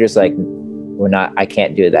computer's like, I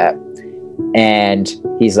can't do that. And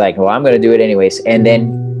he's like, well, I'm going to do it anyways. And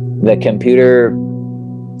then the computer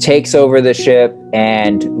takes over the ship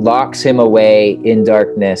and locks him away in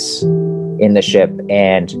darkness in the ship.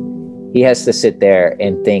 And he has to sit there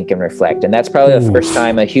and think and reflect. And that's probably the first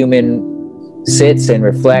time a human sits and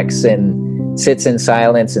reflects and sits in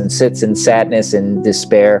silence and sits in sadness and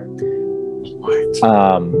despair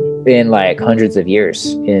in like hundreds of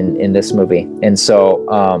years in this movie. And so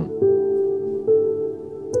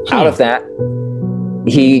out of that,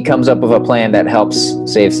 he comes up with a plan that helps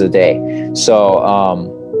saves the day. So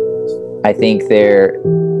I think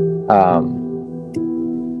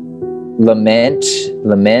lament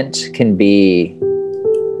can be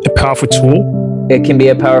a powerful tool. It can be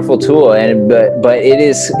a powerful tool, but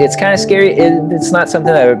it's kind of scary. It's not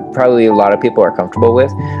something that probably a lot of people are comfortable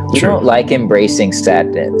with. We don't like embracing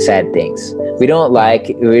sad things. We're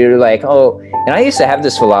like, oh, and I used to have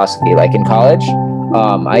this philosophy, like in college,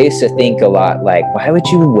 I used to think a lot like, why would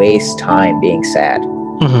you waste time being sad?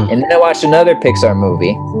 Mm-hmm. And then I watched another Pixar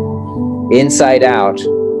movie, Inside Out.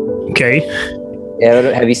 Okay.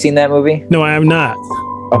 Have you seen that movie? No, I have not.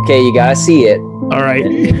 Okay, you gotta see it. All right.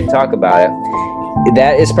 And we can talk about it.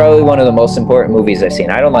 That is probably one of the most important movies I've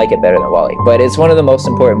seen. I don't like it better than Wall-E, but it's one of the most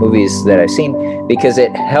important movies that I've seen because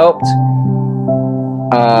it helped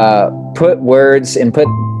put words and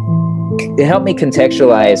it helped me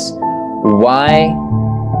contextualize why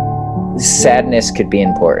sadness could be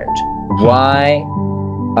important, why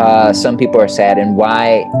some people are sad, and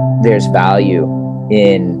why there's value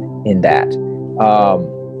in that.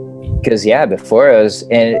 Because before it was,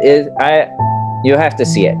 you'll have to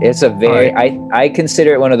see it. It's a very, I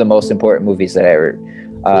consider it one of the most important movies that I ever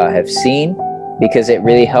have seen, because it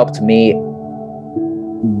really helped me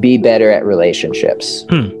be better at relationships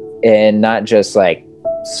and not just like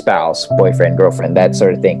spouse, boyfriend, girlfriend, that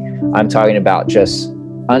sort of thing. I'm talking about just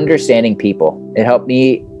understanding people. It helped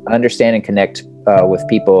me understand and connect with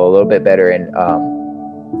people a little bit better, and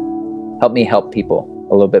help me help people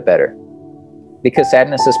a little bit better, because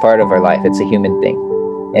sadness is part of our life. It's a human thing.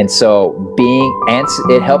 And so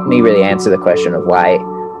it helped me really answer the question of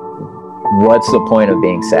what's the point of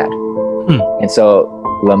being sad? And so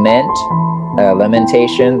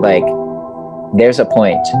lamentation, like there's a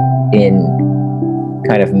point in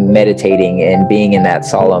kind of meditating and being in that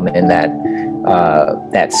solemn and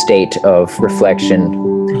that state of reflection.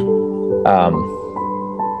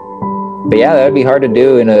 But that would be hard to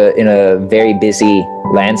do in a very busy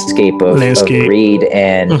landscape of greed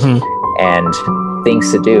and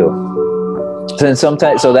things to do. And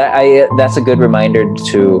sometimes, that's a good reminder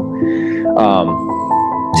to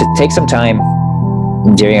take some time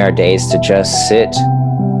during our days to just sit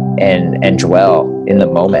and dwell in the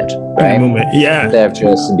moment, right? In the moment, yeah. Instead of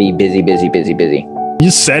just be busy.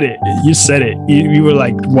 You said it. You were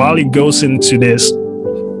like, Wall-E goes into this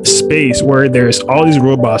space where there's all these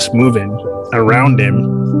robots moving around him.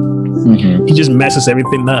 Mm-hmm. He just messes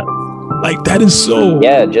everything up. Like, that is so...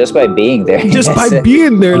 Yeah, just by being there.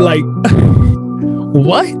 Being there, like...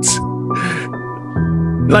 What?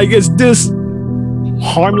 Like, it's this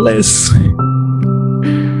harmless...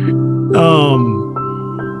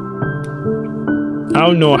 I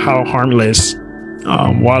don't know how harmless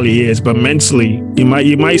Wall-E is, but mentally, you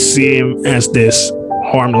might see him as this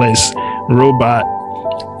harmless robot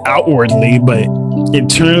outwardly, but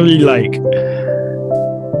internally, like...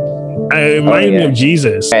 I remind me of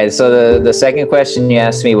Jesus. Okay, so the second question you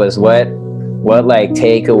asked me was what like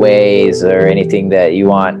takeaways or anything that you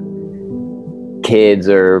want kids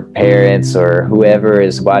or parents or whoever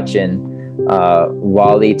is watching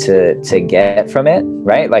Wall-E to get from it,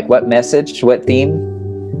 right? Like what message, what theme?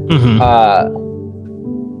 Mm-hmm.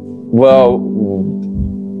 Well,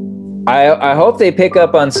 I hope they pick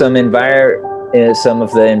up on some of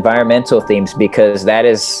the environmental themes, because that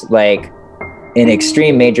is like an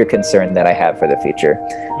extreme major concern that I have for the future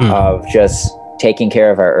of just taking care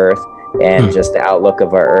of our earth and just the outlook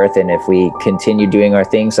of our earth. And if we continue doing our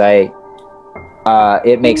things, it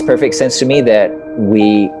makes perfect sense to me that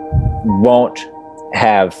we won't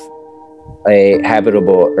have a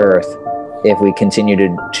habitable earth if we continue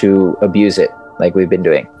to abuse it like we've been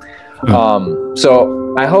doing.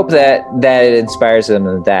 So I hope that it inspires them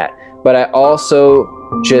in that. but I also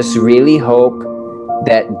just really hope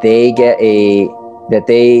that they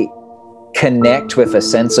connect with a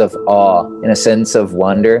sense of awe and a sense of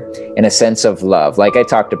wonder and a sense of love. Like I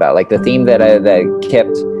talked about, like the theme that I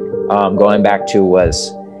kept going back to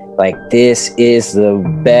was like, this is the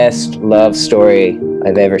best love story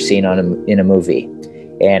I've ever seen in a movie.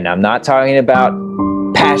 And I'm not talking about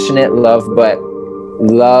passionate love, but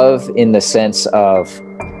love in the sense of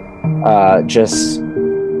just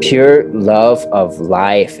pure love of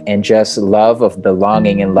life and just love of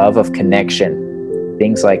belonging and love of connection,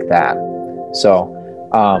 things like that. So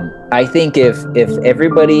I think if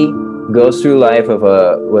everybody goes through life with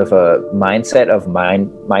a mindset of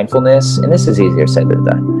mindfulness, and this is easier said than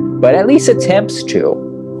done, but at least attempts to,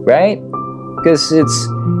 right? Because it's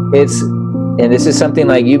and this is something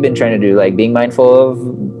like you've been trying to do, like being mindful of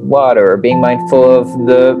water, or being mindful of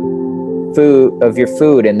the food, of your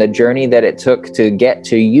food, and the journey that it took to get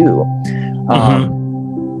to you.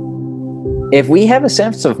 If we have a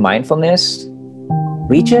sense of mindfulness,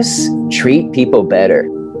 we just treat people better.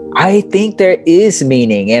 I think there is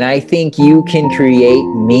meaning, and I think you can create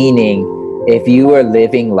meaning if you are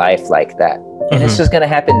living life like that. And it's just going to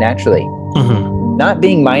happen naturally. Not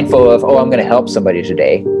being mindful of, oh, I'm going to help somebody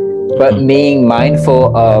today, but being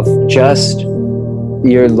mindful of just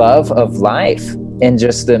your love of life and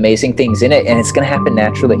just the amazing things in it. And it's going to happen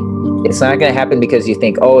naturally. It's not going to happen because you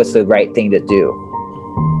think, oh, it's the right thing to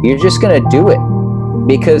do. You're just going to do it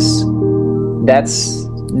because that's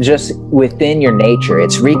just within your nature.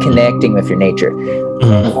 It's reconnecting with your nature.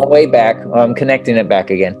 All the way back, I'm connecting it back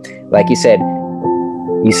again. Like you said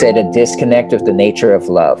a disconnect with the nature of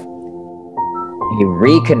love. A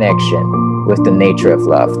reconnection with the nature of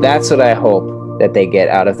love. That's what I hope that they get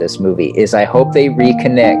out of this movie, is I hope they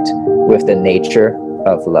reconnect with the nature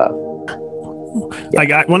of love.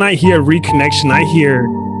 Like when I hear reconnection, I hear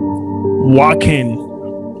walking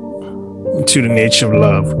to the nature of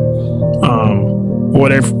love.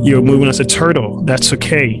 What if you're moving as a turtle? That's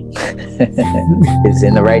okay. It's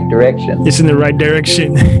in the right direction. It's in the right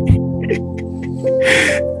direction.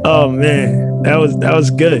 Oh man, that was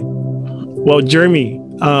good. Well, Jeremy,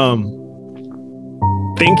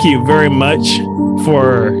 thank you very much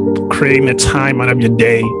for creating a time out of your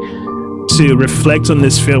day to reflect on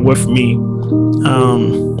this film with me,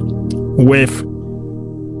 with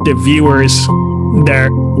the viewers that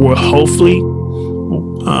will hopefully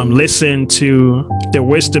listen to the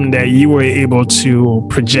wisdom that you were able to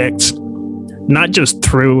project, not just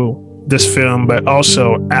through this film, but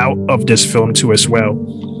also out of this film too as well.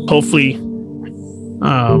 Hopefully,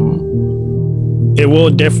 it will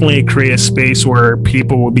definitely create a space where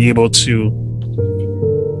people will be able to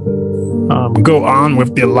go on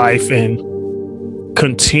with their life and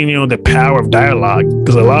continue the power of dialogue.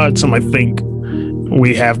 Because a lot of time I think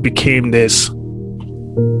we have became this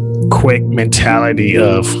quick mentality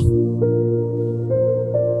of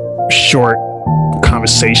short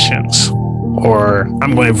conversations, or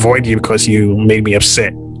I'm going to avoid you because you made me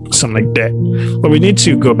upset, something like that. But we need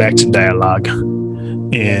to go back to dialogue,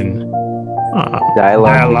 and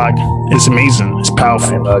dialogue is amazing. It's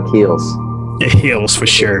powerful. Dialogue heals. It heals for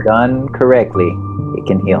sure. If done correctly, it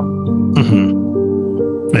can heal.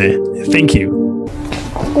 Thank you.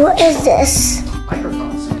 What is this?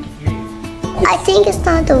 I think it's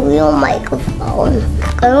not the real microphone.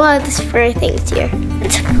 Got a lot of these furry things here.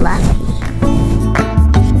 It's fluffy.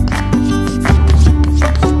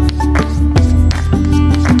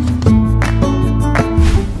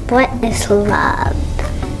 What is love?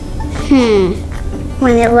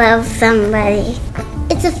 When you love somebody.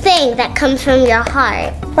 It's a thing that comes from your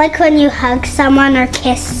heart. Like when you hug someone or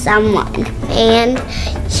kiss someone. And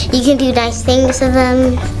you can do nice things to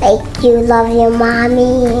them. Like you love your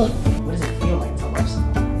mommy. What does it feel like to love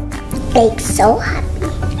someone? Like so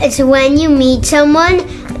happy. It's when you meet someone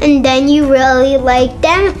and then you really like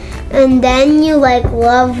them and then you like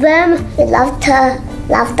love them. You love to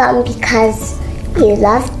love them because you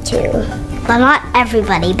love to. Well, not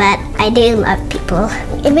everybody, but I do love people.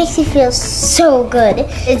 It makes you feel so good.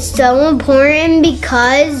 It's so important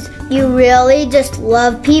because you really just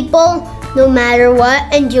love people no matter what,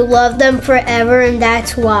 and you love them forever, and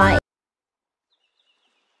that's why.